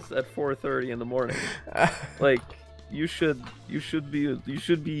doing this at 4:30 in the morning. Like you should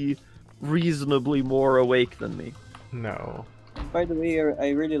be reasonably more awake than me. No. By the way, I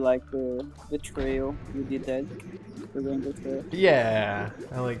really like the trail you did that. The rainbow trail. Yeah,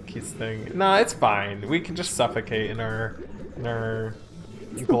 I like his thing. No, it's fine. We can just suffocate in our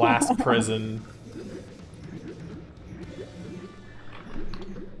glass prison.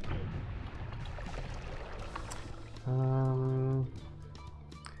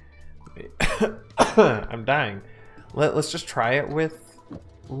 I'm dying. Let's just try it with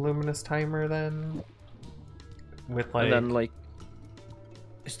luminous timer then. With like, And then like,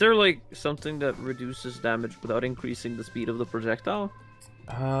 is there like something that reduces damage without increasing the speed of the projectile?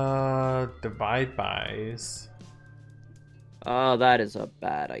 divide bys. Ah, that is a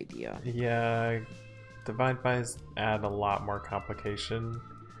bad idea. Yeah, divide bys add a lot more complication.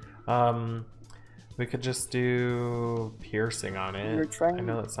 We could just do piercing on it. You're trying- I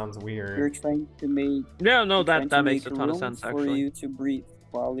know that sounds weird. You're trying to make. Yeah, no, you're trying that to makes a make ton of room sense for actually. you to breathe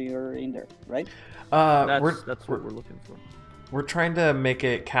while you're in there, right? That's what we're looking for. We're trying to make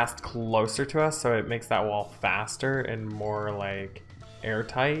it cast closer to us so it makes that wall faster and more like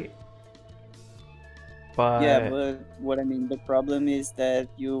airtight. But Yeah, but what I mean, the problem is that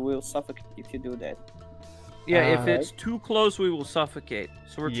you will suffocate if you do that. Yeah, if Uh, it's too close, we will suffocate.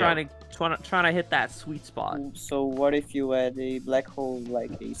 So we're Yeah. trying to hit that sweet spot. So what if you add a black hole,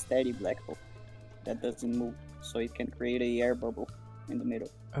 like a steady black hole, that doesn't move, so it can create a air bubble in the middle?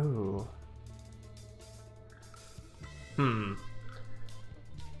 oh.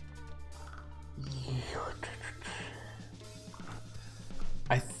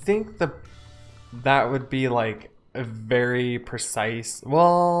 I think that would be like a very precise.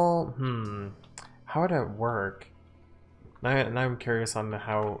 Well, how would it work? Now I'm curious on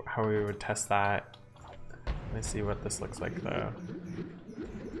how we would test that. Let me see what this looks like though.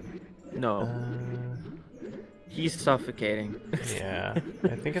 No, he's suffocating. Yeah,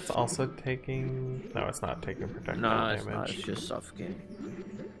 I think it's also taking. No, it's not taking projectile No, it's damage. not. It's just suffocating.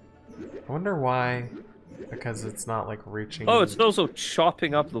 I wonder why. Because it's not like reaching. Oh, it's also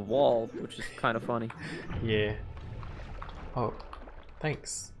chopping up the wall, which is kind of funny. Yeah. Oh,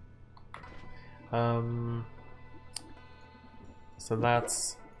 thanks. So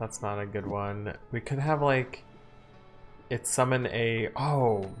that's not a good one. We could have like it summon a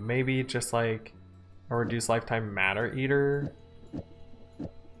maybe just like a reduced lifetime matter eater.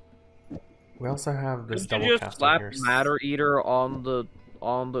 We also have this Could double you just cast slap on here. Matter Eater on the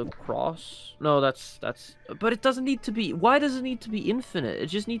cross? No, that's. But it doesn't need to be. Why does it need to be infinite? It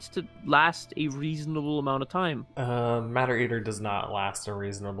just needs to last a reasonable amount of time. Matter eater does not last a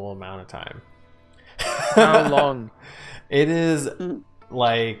reasonable amount of time. How long? It is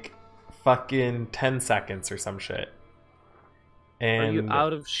like fucking 10 seconds or some shit. And Are you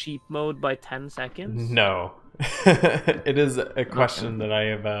out of sheep mode by 10 seconds? No. It is a question that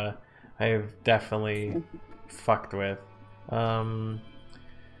I have definitely fucked with.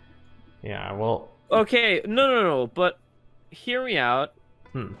 Yeah, well, Okay, no, but hear me out.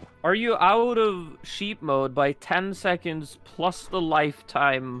 Are you out of sheep mode by 10 seconds plus the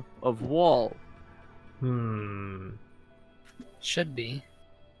lifetime of wall? Should be.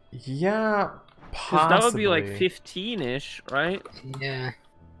 Yeah, Because possibly. that would be like 15-ish, right? Yeah.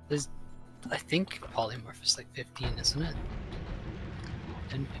 There's, I think polymorph is like 15, isn't it?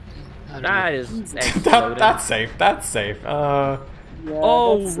 10, 15? I don't know. That is exploding. That's safe. That's safe. Yeah,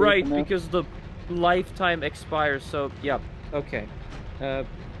 Oh, that's safe right, enough. because the lifetime expires, so, yeah, okay.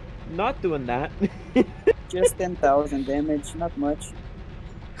 Not doing that. Just 10,000 damage, not much.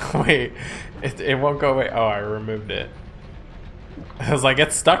 Wait, it won't go away. Oh, I removed it. I was like,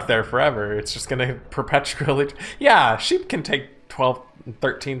 it's stuck there forever. It's just gonna perpetually. Yeah, sheep can take 12,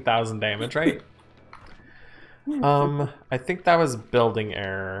 13,000 damage, right? I think that was building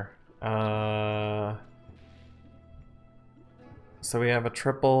error. So we have a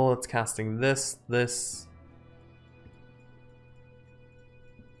triple. It's casting this.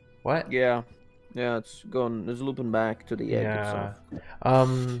 What? Yeah. Yeah, it's looping back to the egg Yeah.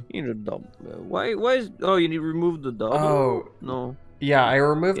 itself. You need a double. Why is... Oh, you need to remove the double? Oh. No. Yeah, I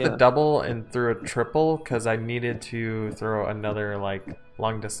removed the Yeah. double and threw a triple because I needed to throw another, like,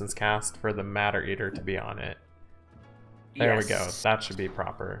 long-distance cast for the Matter Eater to be on it. There we go. Yes. That should be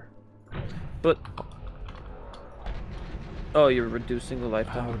proper. But... Oh, you're reducing the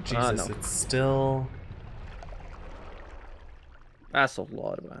lifetime. Oh, Jesus, No. it's still... That's a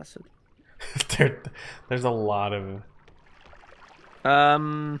lot of acid. There's a lot of...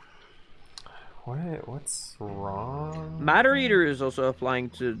 What's wrong? Matter Eater is also applying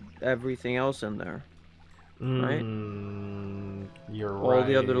to everything else in there. Right? You're All right.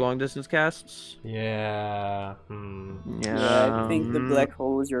 the other long distance casts. Yeah. Yeah, I think the black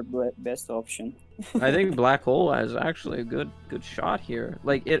hole is your best option. I think black hole is actually a good shot here.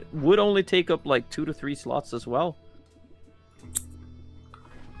 Like it would only take up like 2 to 3 slots as well.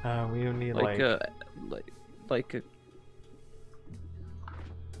 We need like a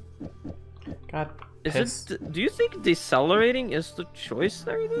God. Is it? Do you think decelerating is the choice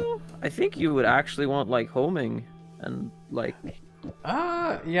there though? I think you would actually want like homing and like.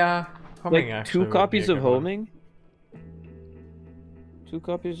 Yeah. Homing like actually 2 would be copies a of good one. homing. 2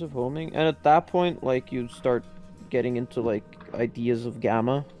 copies of homing, and at that point, like you start getting into like ideas of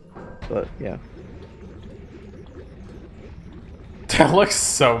gamma. But yeah. That looks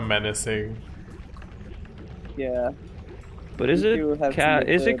so menacing. Yeah. But is You have to make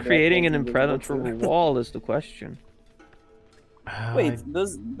is the it black creating an holes invisible impenetrable too. wall? Is the question. Wait,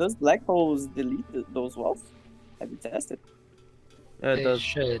 does black holes delete those walls? Have you tested? It They does.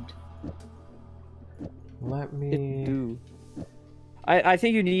 should. Let It me. do. I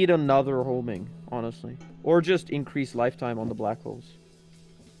think you need another homing, honestly, or just increase lifetime on the black holes,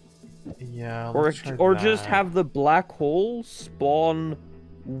 Yeah. or let's try just that. have the black hole spawn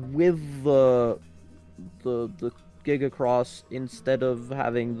with the Giga Cross instead of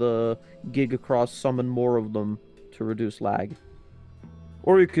having the Giga Cross summon more of them to reduce lag.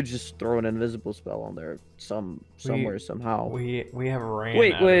 Or you could just throw an invisible spell on there somewhere somehow. We have ran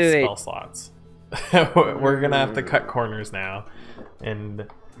Wait, out wait, of wait. spell slots. We're gonna have to cut corners now, and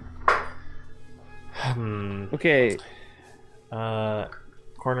Okay.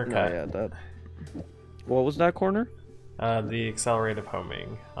 corner No, cut. yeah, that. What was that corner? The accelerative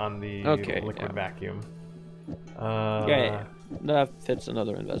homing on the Okay, liquid yeah. vacuum. Yeah, that fits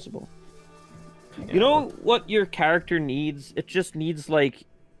another invisible. yeah. You know what your character needs? It just needs like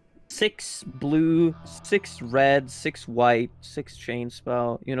 6 blue, 6 red, 6 white, 6 chain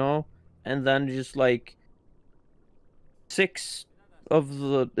spell, you know? And then just like 6 of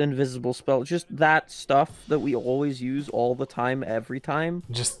the invisible spell. Just that stuff that we always use all the time, every time.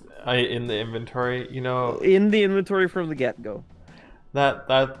 Just in the inventory, you know, In the inventory from the get-go.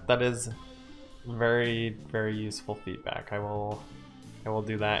 that is very, very useful feedback. I will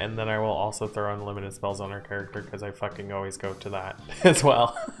do that, and then I will also throw unlimited spells on our character because I fucking always go to that as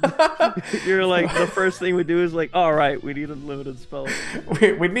well. You're like, the first thing we do is like, alright, we need unlimited spells.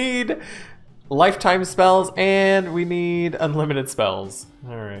 we need lifetime spells and we need unlimited spells.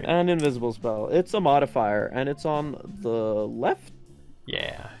 All right. An invisible spell. It's a modifier, and it's on the left.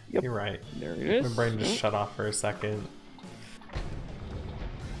 Yeah, Yep. you're right. There it is. My brain just Yep. shut off for a second.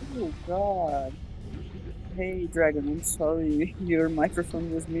 Oh god. Hey Dragon, I'm sorry, your microphone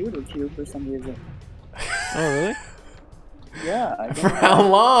was muted here for some reason. Oh, really? Yeah, I For don't how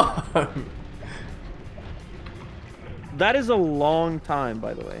long? That is a long time,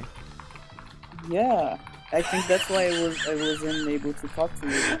 by the way. Yeah, I think that's why I wasn't able to talk to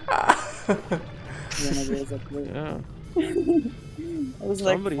you when I was at work. Yeah. I was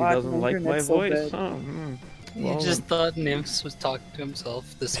like, Somebody "Fuck, doesn't like my internet's so voice. bad." Huh? You Well, just thought Nymphs was talking to himself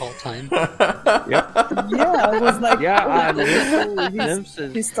this whole time. Yeah, I was like, Yeah, oh, Nymphs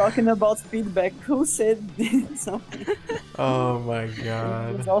is- he's talking about feedback. Who said something? Oh my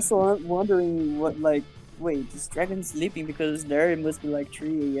I was god. also wondering what, like, wait, is Dragon sleeping? Because there it must be like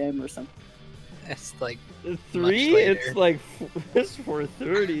 3 a.m. or something. It's like 3? later. It's like it's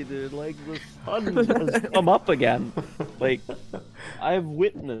 4:30, dude. Like the sun has come up again. Like I've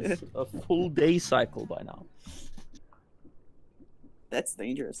witnessed a full day cycle by now. That's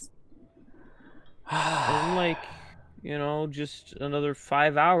dangerous. I'm like, you know, just another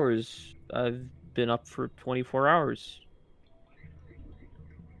 5 hours. I've been up for 24 hours.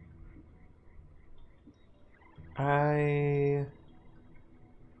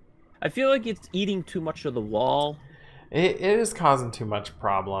 I feel like it's eating too much of the wall. it is causing too much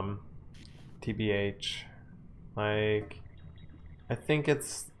problem. TBH. Like, I think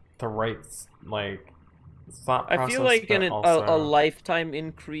it's the right like thought process. I feel like but a also... lifetime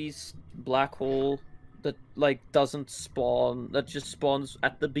increase black hole that like doesn't spawn, that just spawns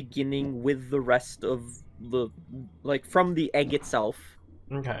at the beginning with the rest of the like from the egg itself.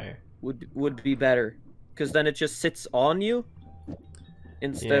 Okay. Would be better, because then it just sits on you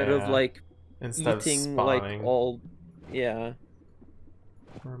instead of like eating like all. Yeah.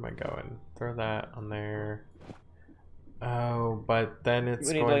 Where am I going? Throw that on there. Oh, but then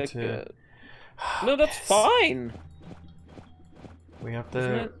it's going like, to. No, that's fine. We have to.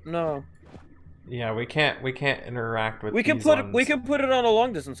 Isn't it? No. Yeah, we can't interact with. We can put it on a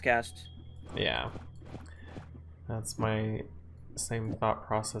long distance cast. Yeah. That's my same thought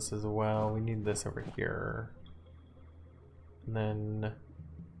process as well. We need this over here. And then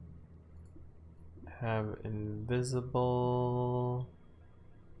have invisible.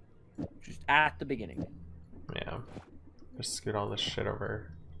 Just at the beginning. Yeah. Just scoot all this shit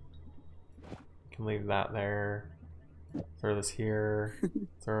over. Can leave that there. Throw this here.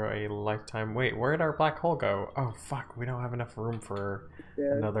 Throw a lifetime. Wait, where did our black hole go? Oh fuck, we don't have enough room for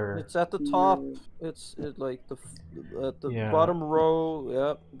another. It's at the top. It's like at the bottom row.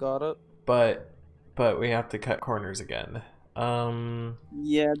 Yep, got it. But we have to cut corners again.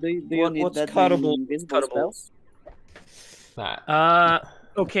 Yeah, do you need what's that cuttable? invisible spells? That.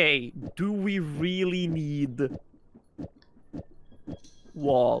 Okay. Do we really need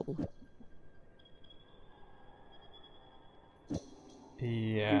wall?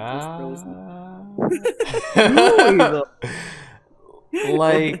 Yeah.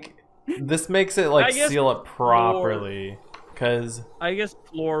 Like, this makes it like seal it properly, because I guess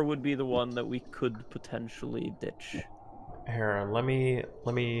floor would be the one that we could potentially ditch. Here, let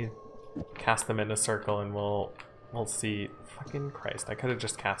me cast them in a circle and we'll see. Fucking Christ, I could have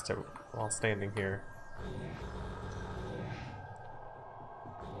just cast it while standing here.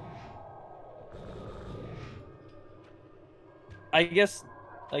 I guess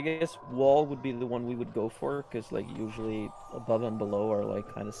wall would be the one we would go for, because like usually above and below are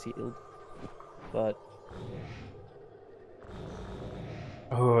like kind of sealed. But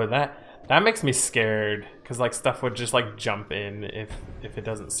oh, that makes me scared, because like stuff would just like jump in if it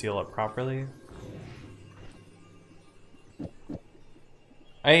doesn't seal it properly.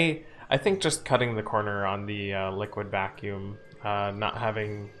 I think just cutting the corner on the liquid vacuum, not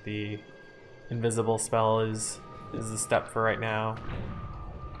having the invisible spell is the step for right now.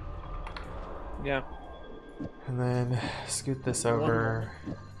 Yeah. And then scoot this over.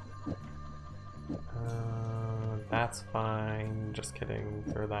 That's fine. Just kidding.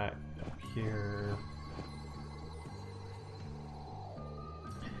 Throw that up here.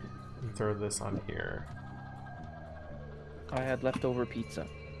 And throw this on here. I had leftover pizza.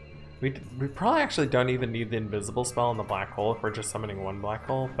 We probably actually don't even need the invisible spell in the black hole if we're just summoning one black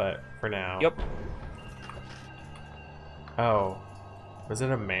hole, but for now. Yep. Oh. Was it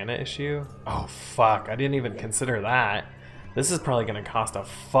a mana issue? Oh fuck, I didn't even consider that. This is probably gonna cost a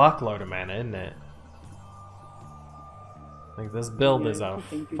fuckload of mana, isn't it? Like, this build is a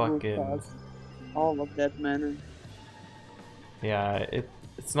fucking... all of that mana. Yeah,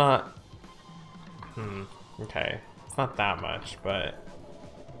 it's not... okay. It's not that much, but...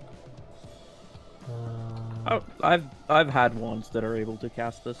 Oh, I've had ones that are able to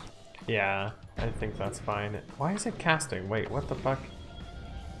cast this. Yeah, I think that's fine. Why is it casting? Wait, what the fuck?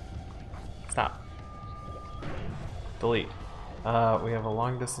 Stop. Delete. We have a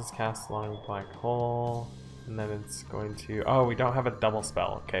long distance cast along black hole, and then it's going to... Oh, we don't have a double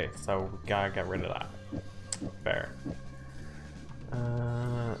spell. Okay, so we gotta get rid of that. Fair.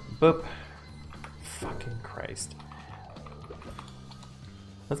 Boop. Fucking Christ.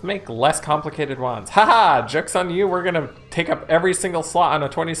 Let's make less complicated wands. Haha! Joke's on you, we're gonna take up every single slot on a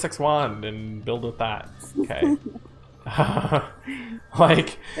 26 wand and build with that. Okay.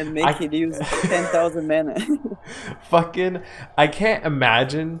 Like... And make it use 10,000 mana. Fucking... I can't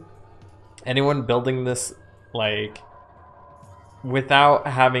imagine anyone building this, like, without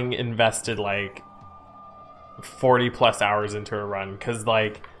having invested, like, 40 plus hours into a run. Because,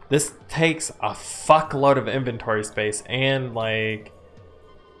 like, this takes a fuckload of inventory space and, like...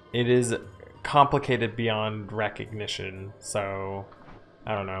 It is complicated beyond recognition, so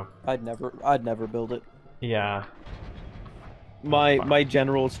I don't know. I'd never build it. Yeah. My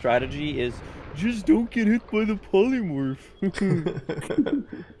general strategy is just don't get hit by the polymorph.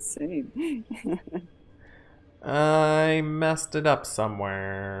 Same. I messed it up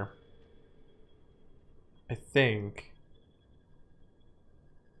somewhere. I think.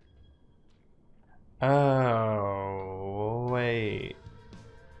 Oh, wait.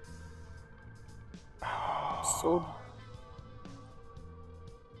 So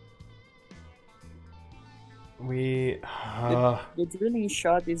We. the drilling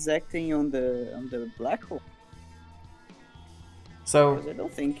shot is acting on the black hole. So 'Cause I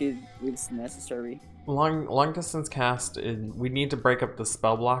don't think it's necessary. long distance cast. We need to break up the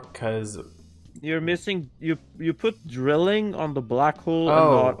spell block because. You're missing. You put drilling on the black hole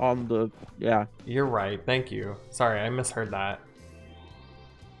Oh. and not on the. Yeah. You're right. Thank you. Sorry, I misheard that.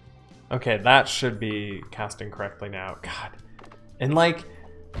 Okay, that should be casting correctly now. God. And like,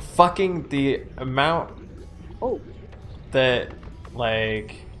 fucking the amount Oh, that,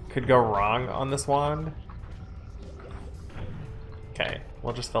 like, could go wrong on this wand. Okay,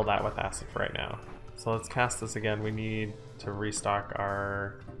 we'll just fill that with acid for right now. So let's cast this again. We need to restock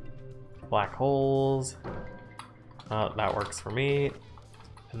our black holes. That works for me.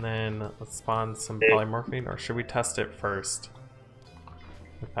 And then let's spawn some polymorphine, or should we test it first?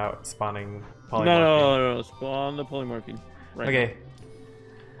 Without spawning polymorphine. No. Spawn the polymorphine. Right. Okay.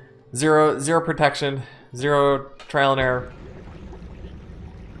 Zero protection. 0 trial and error.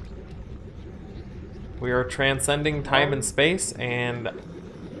 We are transcending time and space, and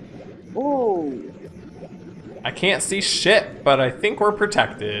oh! I can't see shit, but I think we're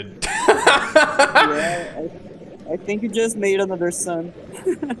protected. Yeah, I think you just made another sun.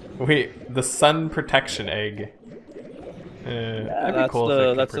 Wait, the sun protection egg. That'd be That's cool if it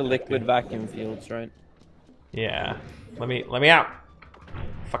could that's the protect liquid you. vacuum fields, right? Yeah. Let me out.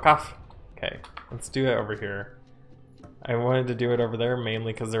 Fuck off. Okay, let's do it over here. I wanted to do it over there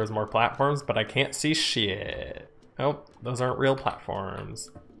mainly because there was more platforms, but I can't see shit. Oh, those aren't real platforms.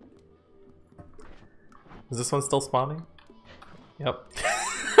 Is this one still spawning? Yep.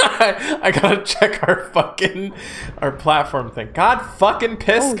 I gotta check our platform thing. God fucking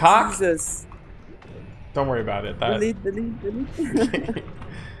piss Oh, cock. Jesus. Don't worry about it. That Delete.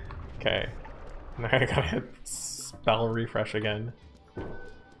 okay. Now I gotta hit spell refresh again.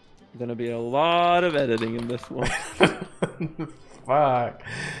 Gonna be a lot of editing in this one. Fuck.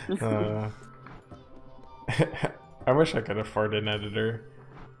 I wish I could afford an editor.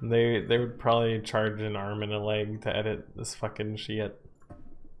 They would probably charge an arm and a leg to edit this fucking shit.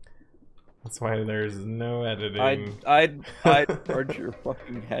 That's why there's no editing. I'd charge your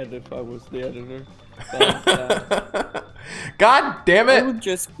fucking head if I was the editor. But, God damn I it! would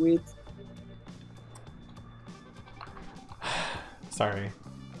just quit. Sorry.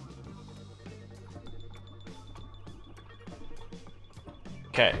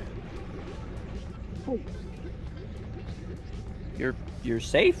 Okay. you're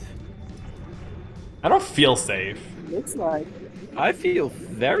safe. I don't feel safe. Looks like. I feel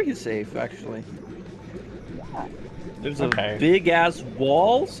very safe, actually. There's Okay. a big ass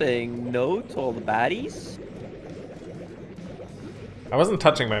wall saying no to all the baddies. I wasn't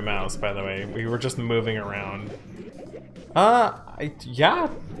touching my mouse, by the way. We were just moving around. Yeah.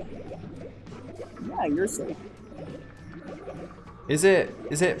 Yeah, you're safe. Is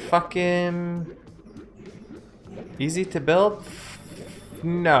it fucking easy to build?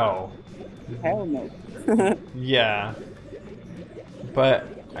 No. Hell no. Yeah. But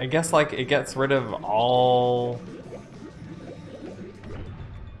I guess like it gets rid of all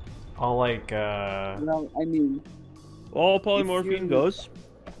like Well, I mean, All If polymorphine you- goes.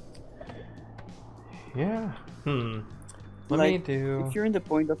 yeah. Let me like, do if you're in the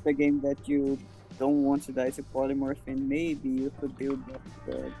point of the game that you don't want to die to polymorphine, maybe you could build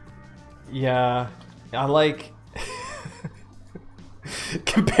that. yeah. I like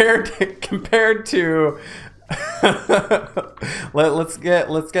compared to let's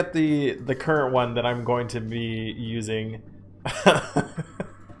get the current one that I'm going to be using.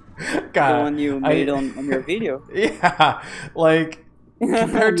 God, The one you made on your video. yeah, like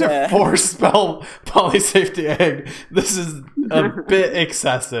compared Yeah. to 4 spell polysafety egg, this is a bit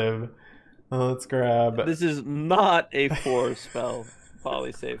excessive. Let's grab. This is not a 4 spell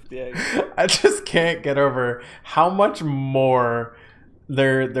polysafety egg. I just can't get over how much more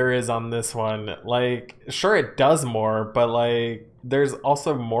there is on this one. Like, sure it does more, but like there's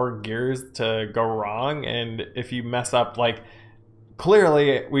also more gears to go wrong, and if you mess up, like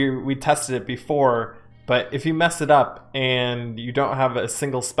clearly we tested it before, but if you mess it up and you don't have a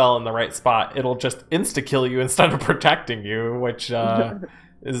single spell in the right spot, it'll just insta-kill you instead of protecting you, which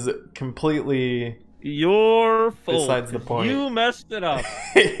is completely Your fault. Besides the point. You messed it up.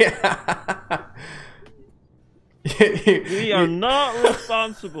 yeah. We are not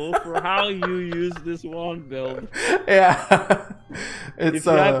responsible for how you use this wand build. Yeah. It's If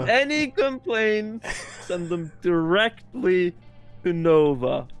you have any complaints, send them directly to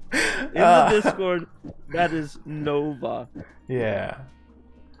Nova. In the Discord, that is Nova. Yeah.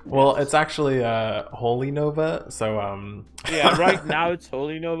 Well, it's actually Holy Nova, so Yeah, right now it's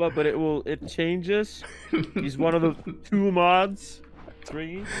Holy Nova, but it changes. He's one of the 2 mods.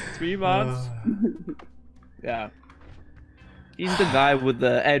 3 mods. Yeah. He's the guy with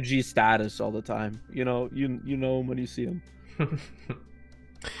the edgy status all the time. You know him when you see him.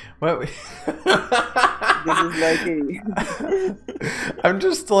 What? This is like a... I'm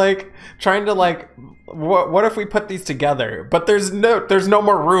just like trying to like, what if we put these together? But there's no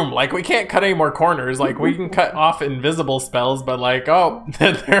more room. Like we can't cut any more corners. Like we can cut off invisible spells, but like, oh,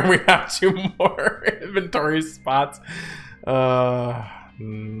 there we have 2 more inventory spots. Yeah,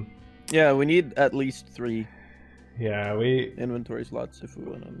 we need at least 3. Yeah, we inventory slots if we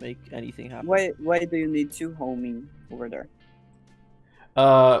want to make anything happen. Why do you need 2 homing over there?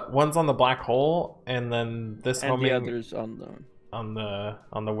 One's on the black hole, and then this and homing the others on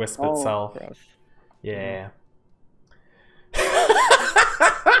the wisp itself. Gosh. Yeah.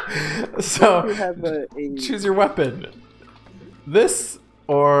 So You have a... choose your weapon. This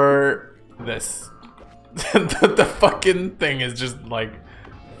or this. The fucking thing is just like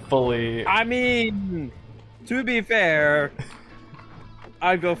fully. I mean, to be fair,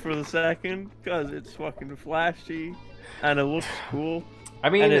 I'd go for the second because it's fucking flashy and it looks cool. I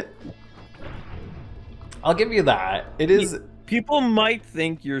mean, I'll give you that. It is. People might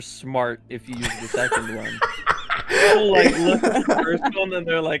think you're smart if you use the second one. People like look at the first one and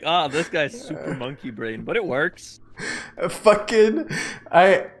they're like, "Ah, this guy's super monkey brain," but it works. Fucking,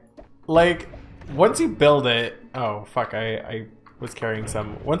 like once you build it. Oh fuck! I was carrying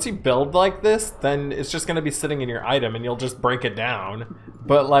some. Once you build like this, then it's just gonna be sitting in your item, and you'll just break it down.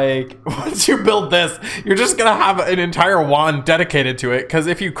 But like once you build this, you're just gonna have an entire wand dedicated to it. Because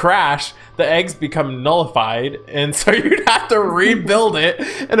if you crash, the eggs become nullified, and so you'd have to rebuild it.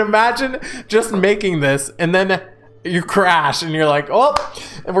 And imagine just making this, and then you crash, and you're like, oh,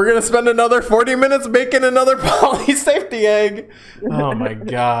 we're gonna spend another 40 minutes making another poly safety egg. Oh my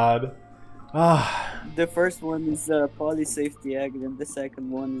god. The first one is a poly safety egg, and the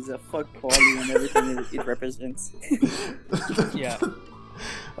second one is a fuck poly and everything it represents. Yeah.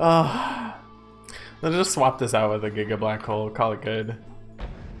 Let's just swap this out with a Giga black hole. Call it good.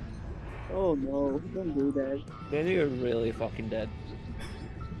 Oh no, don't do that. Then you're really fucking dead.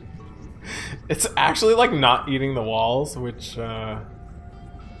 It's actually like not eating the walls, which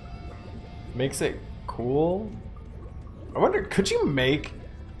makes it cool. I wonder, could you make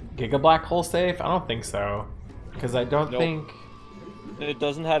Giga black hole safe? I don't think so, because I don't think it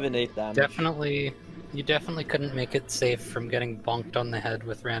doesn't have innate damage. You definitely couldn't make it safe from getting bonked on the head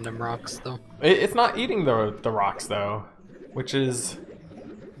with random rocks, though. It's not eating the rocks though, which is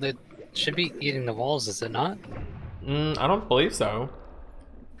It should be eating the walls, is it not? I don't believe so.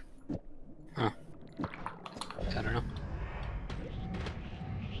 Huh. I don't know.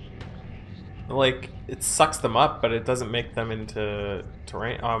 Like, it sucks them up, but it doesn't make them into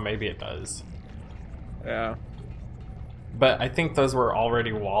terrain. Oh, maybe it does. Yeah. But I think those were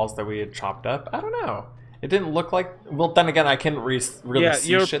already walls that we had chopped up. I don't know. It didn't look like... Well, then again, I couldn't really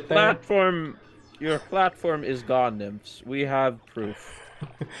see shit there. Your platform is gone, Nymphs. We have proof.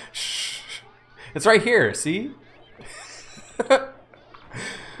 Shh. It's right here, see?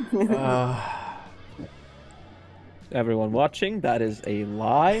 Everyone watching, that is a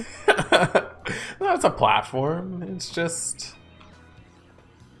lie. That's a platform. It's just...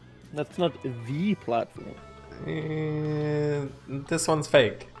 That's not the platform. This one's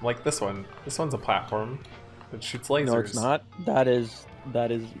fake. Like this one. This one's a platform. It shoots lasers. No, it's not. That is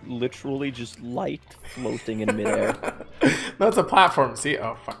literally just light floating in midair. No, it's a platform. See?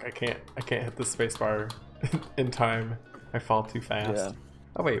 Oh fuck! I can't hit the spacebar in time. I fall too fast. Yeah.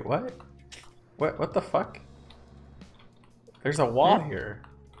 Oh wait, what? What the fuck? There's a wall here.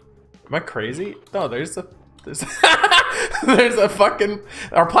 Am I crazy? No, there's there's a fucking...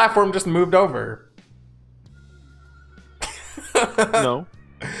 Our platform just moved over. No.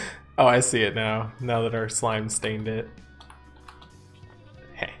 Oh, I see it now. Now that our slime stained it.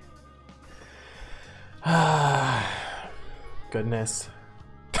 Hey. Goodness.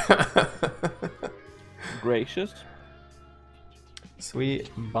 Gracious. Sweet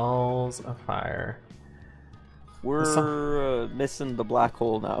balls of fire. We're missing the black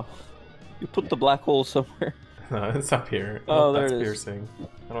hole now. You put the black hole somewhere. No, it's up here. Oh, that's there it is. piercing.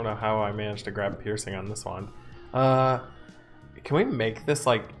 I don't know how I managed to grab piercing on this one. Can we make this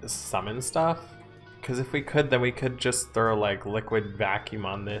like summon stuff? Because if we could, then we could just throw like liquid vacuum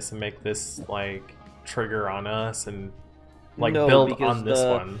on this and make this like trigger on us and Like No, build because on this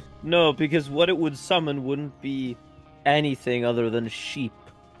one. No, because what it would summon wouldn't be anything other than sheep.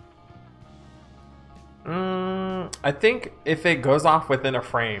 I think if it goes off within a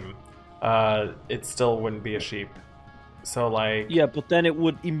frame, it still wouldn't be a sheep. So like... Yeah, but then it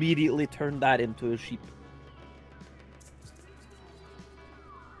would immediately turn that into a sheep.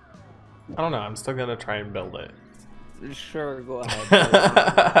 I don't know, I'm still gonna try and build it. Sure, go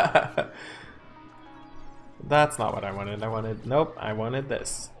ahead. That's not what I wanted. Nope, I wanted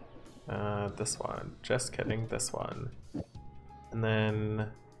this. This one. Just kidding, this one. And then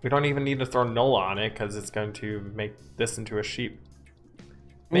we don't even need to throw Nola on it because it's going to make this into a sheep.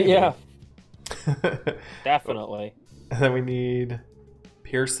 Maybe. Yeah. Definitely. And then we need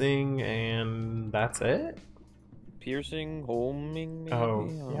piercing and that's it? Piercing, homing, maybe?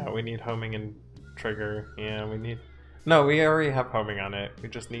 Oh, yeah, we need homing and trigger. Yeah, we need... No, we already have homing on it. We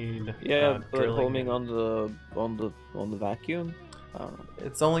just need but drilling homing and... on the vacuum. I don't know.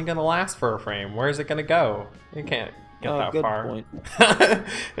 It's only gonna last for a frame. Where's it gonna go? It can't get that good far. point.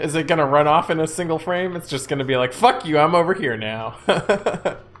 Is it gonna run off in a single frame? It's just gonna be like, fuck you, I'm over here now.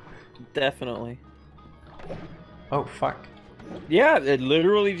 Definitely. Oh fuck. Yeah, it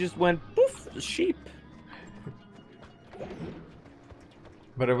literally just went poof, sheep.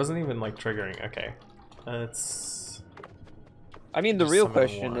 But it wasn't even like triggering. Okay. It's... I mean, the Just real summon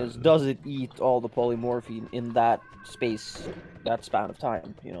question is, one. does it eat all the polymorphine in that space, that span of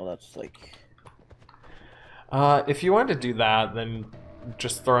time? You know, that's like... If you want to do that, then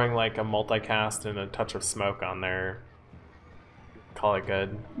just throwing like a multicast and a touch of smoke on there. Call it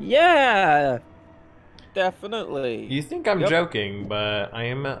good. Yeah! Definitely. You think I'm Yep. joking, but I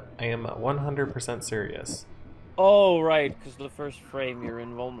am 100% serious. Oh, right, because the first frame you're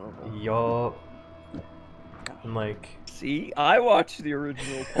invulnerable. Yup. And like... See, I watched the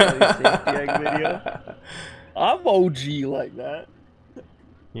original Poly Safety Egg video. I'm OG like that.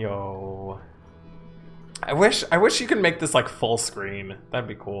 Yo. I wish you could make this like full screen. That'd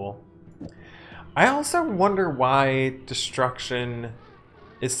be cool. I also wonder why destruction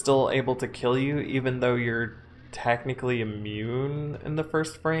is still able to kill you even though you're technically immune in the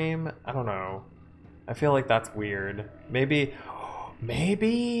first frame. I don't know. I feel like that's weird. Maybe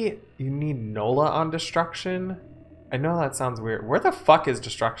you need Nola on destruction? I know that sounds weird. Where the fuck is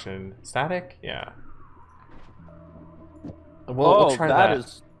destruction? Static? Yeah. We'll try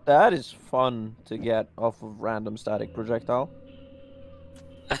that. That is fun to get off of random static projectile.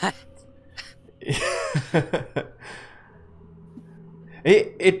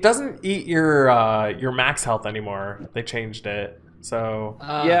 It doesn't eat your max health anymore. They changed it. So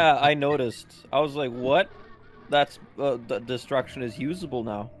Yeah, I noticed. I was like, what? That's the destruction is usable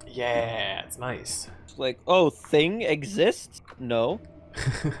now. yeah, it's nice. It's like, oh, thing exists? No.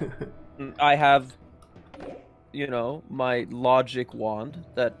 I have, you know, my logic wand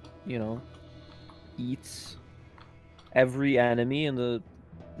that, you know, eats every enemy in the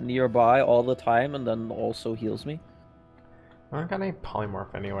nearby all the time and then also heals me. I don't got any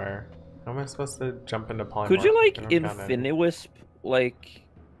polymorph anywhere. How am I supposed to jump into polymorph? Could you like I don't got any. Infiniwisp, like,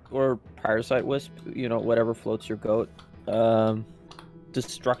 or Parasite Wisp, you know, whatever floats your goat,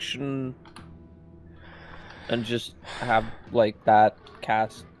 destruction, and just have like that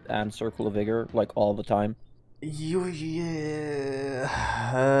cast and Circle of Vigor like all the time?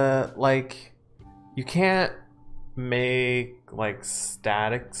 Like you can't make like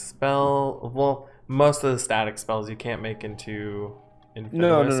static spell. Well, most of the static spells you can't make into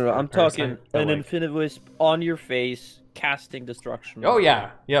No. Infiniwisp or I'm Parasite, talking but, an like... Infiniwisp on your face, casting destruction. Oh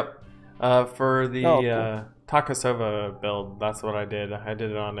yeah, yep. For the cool. Takasova build, that's what I did. I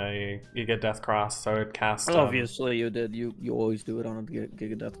did it on a Giga Death Cross, so it cast. Obviously, you did. You always do it on a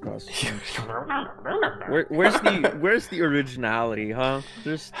Giga Death Cross. Where's the originality, huh?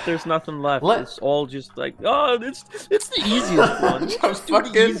 There's nothing left. It's all just like, oh, it's the easiest one. Just do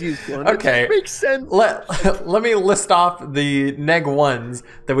the easiest one. Okay, it makes sense. Let me list off the neg ones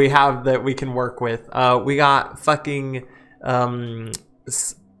that we have that we can work with. We got fucking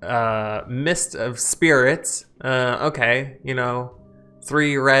Mist of Spirits. Okay, you know,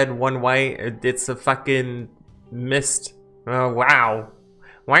 3 red, 1 white. It's a fucking mist. Wow.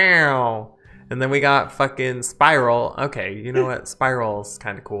 And then we got fucking Spiral. Okay, you know what? Spiral's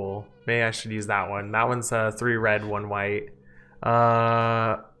kind of cool. Maybe I should use that one. That one's 3 red, 1 white.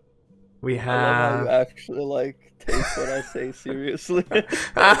 We have... I love how you actually like take what I say seriously.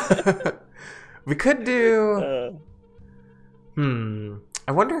 We could do...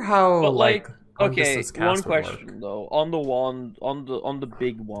 I wonder how, but like okay, cast one would question work. though. On the wand, on the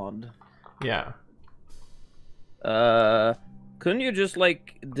big wand. Yeah. Couldn't you just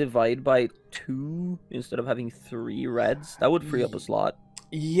like divide by 2 instead of having 3 reds? That would free up a slot.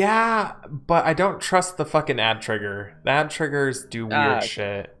 Yeah, but I don't trust the fucking add trigger. The add triggers do weird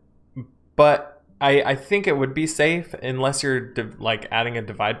shit. But I think it would be safe unless you're like adding a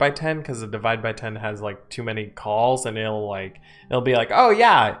divide by 10, because a divide by 10 has like too many calls, and it'll be like, oh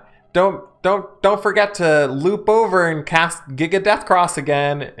yeah, don't forget to loop over and cast Giga Death Cross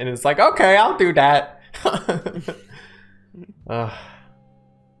again, and it's like, okay, I'll do that.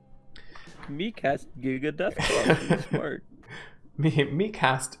 Me cast Giga Death Cross. Smart. Me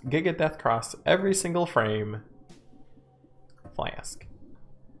cast Giga Death Cross every single frame. Flask.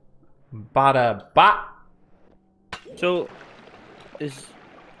 Bada ba. So, is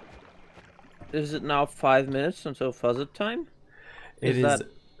it now 5 minutes until Fuzzit time? It is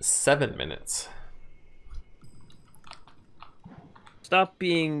 7 minutes. Stop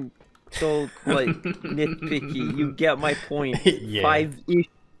being so like nitpicky. You get my point. Yeah. 5-ish.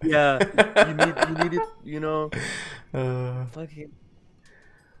 Yeah. You need it. You know. Fucking.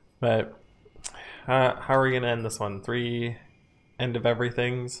 But how are we gonna end this one? 3 end of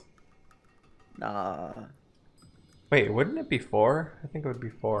everything's? Nah. Wait, wouldn't it be 4? I think it would be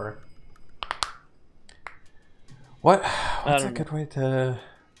 4. What's a good way to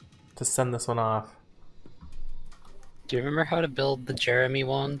send this one off? Do you remember how to build the Jeremy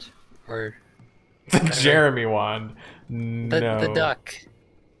wand? Or the Jeremy wand? No. The duck.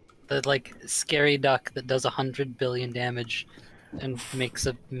 The like scary duck that does 100 billion damage and makes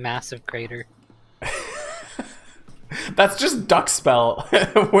a massive crater. That's just duck spell.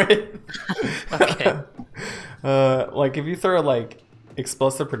 Wait. Okay. Like if you throw like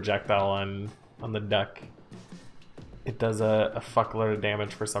explosive projectile on the duck, it does a fuckload of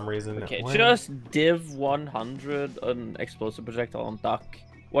damage for some reason. Okay, just div 100 an explosive projectile on duck.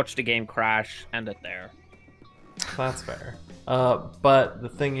 Watch the game crash, end it there. That's fair. But the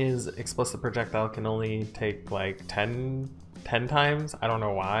thing is, explosive projectile can only take like 10 times. I don't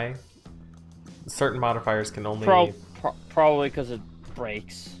know why. Certain modifiers can only... Probably because it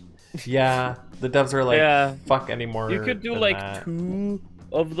breaks. Yeah, the devs are like, yeah. Fuck anymore. You could do like 2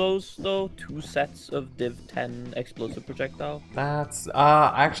 of those though, 2 sets of div 10 explosive projectile. That's...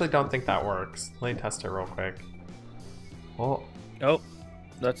 I actually don't think that works. Let me test it real quick. Oh. Oh.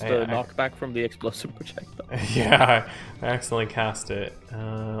 That's the knockback from the explosive projectile. Yeah, I accidentally cast it.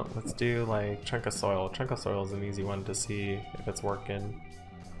 Let's do like Chunk of Soil. Chunk of Soil is an easy one to see if it's working.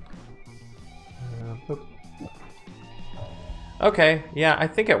 Okay, yeah, I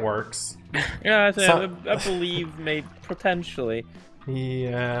think it works. Yeah, I believe maybe potentially.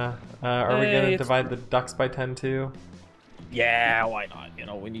 Yeah. Are we gonna divide the ducks by 10 too? Yeah, why not? You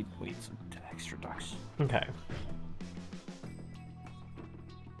know, we need some extra ducks. Okay.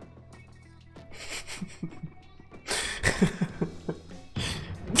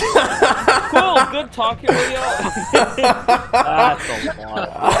 Cool, good talking with y'all. That's a lot.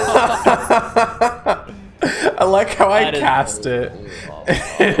 I like how I cast it.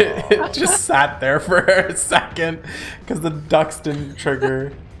 It just sat there for a second because the ducks didn't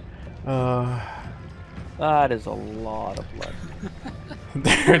trigger. That is a lot of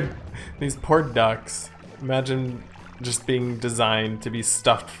blood. These poor ducks. Imagine just being designed to be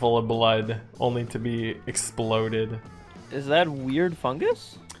stuffed full of blood, only to be exploded. Is that weird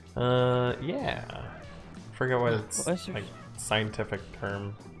fungus? Yeah. Forget what its like scientific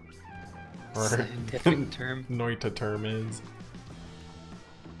term or scientific term Noita term is.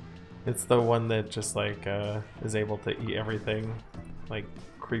 It's the one that just like is able to eat everything, like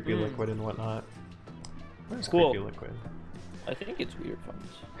creepy liquid and whatnot. Where's creepy liquid? I think it's weird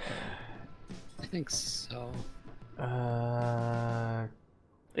fungus. I think so.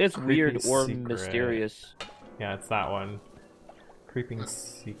 It's weird or secret. mysterious. Yeah, it's that one. Creeping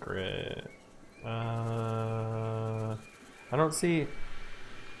secret. I don't see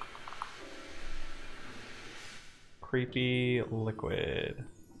creepy liquid.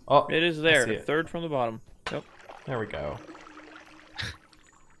 Oh, it is there. Third from the bottom. Yep. There we go.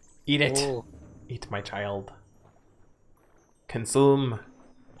 Eat it. Oh. Eat, my child. Consume.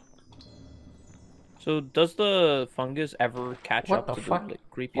 So does the fungus ever catch up to the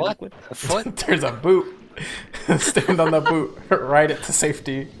creepy liquid? What? There's a boot. Stand on the boot. Ride it to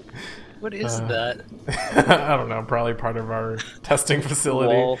safety. What is that? I don't know. Probably part of our testing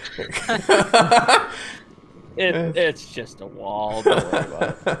facility. It's just a wall. Don't worry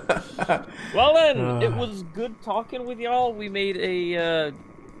about it. Well then, it was good talking with y'all. We made a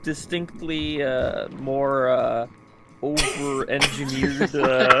distinctly more over-engineered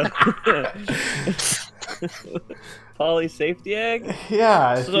Poly safety egg.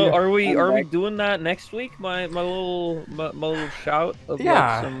 Yeah. if So you- are we back. doing that next week? My little shout of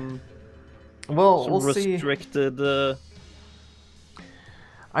Yeah. like some we'll see. restricted.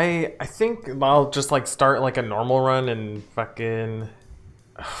 I think I'll just like start like a normal run and fucking.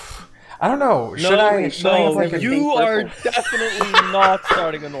 I don't know. Should I have like a you are definitely not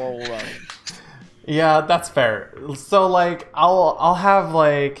starting a normal run. Yeah, that's fair. So like I'll have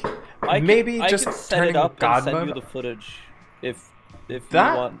like maybe I just can set turning it up God and send mode. you the footage if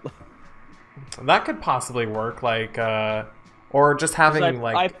That- you want. That could possibly work, like or just having I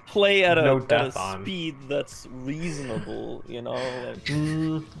like play at no a death on. speed that's reasonable, you know. Like,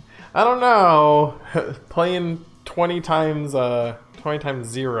 I don't know. Playing 20 times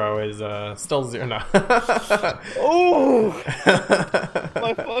 0 is still 0. No. oh,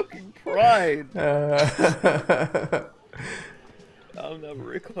 my fucking pride! I'm never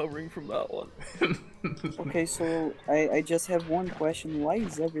recovering from that one. Okay, so I just have one question. Why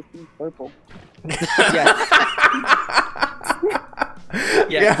is everything purple?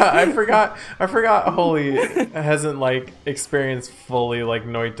 Yeah, I forgot Holy hasn't like experienced fully like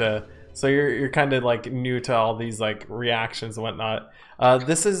Noita. So you're kind of like new to all these like reactions and whatnot.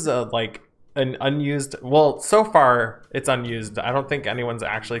 This is like an unused, well, so far it's unused. I don't think anyone's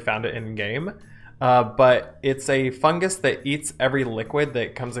actually found it in game. But it's a fungus that eats every liquid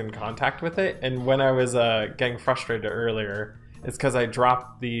that comes in contact with it. And when I was getting frustrated earlier, it's because I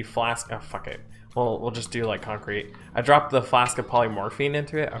dropped the flask. Oh, fuck it. We'll just do like concrete. I dropped the flask of polymorphine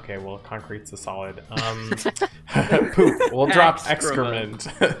into it. Okay, well, concrete's a solid. Poop. We'll drop excrement.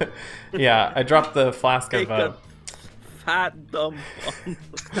 Yeah, I dropped the flask of. Fat dumb.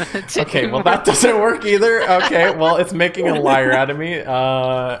 Okay, well that doesn't work either. Okay, well it's making a liar out of me.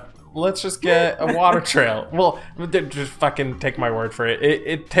 Let's just get a water trail. Well, just fucking take my word for it.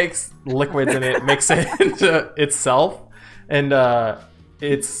 It takes liquids and it makes it into itself, and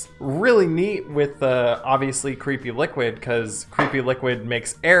it's really neat with obviously creepy liquid, because creepy liquid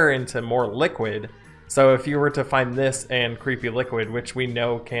makes air into more liquid. So if you were to find this and creepy liquid, which we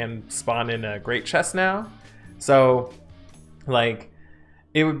know can spawn in a great chest now, so like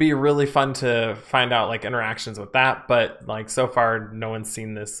it would be really fun to find out like interactions with that, but like so far no one's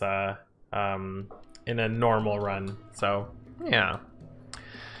seen this in a normal run. So yeah.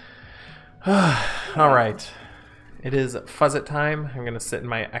 All right, it is Fuzzit time. I'm gonna sit in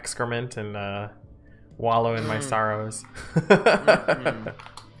my excrement and wallow in my sorrows.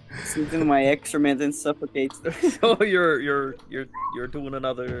 Sit in my excrement and suffocate. So you're doing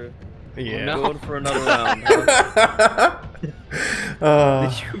another. Yeah. Going for another round. Huh?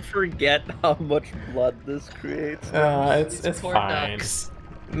 Did you forget how much blood this creates? It's Poor fine. ducks.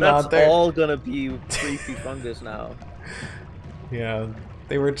 No, That's all gonna be creepy fungus now. Yeah,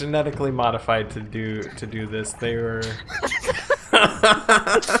 they were genetically modified to do this. They were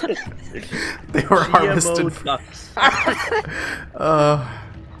they were harvested. GMO ducks.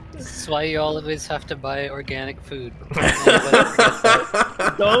 This is why you always have to buy organic food.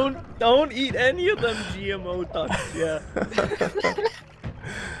 Don't eat any of them GMO ducks. Yeah.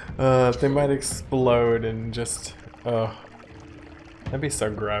 They might explode and just that'd be so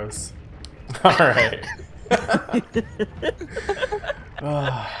gross. All right.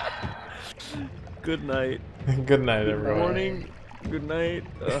 Good night. Good night, Good everyone. morning. Good night.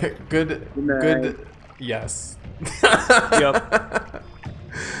 Good. night. Good. Yes. Yep.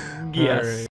 All Yes. right.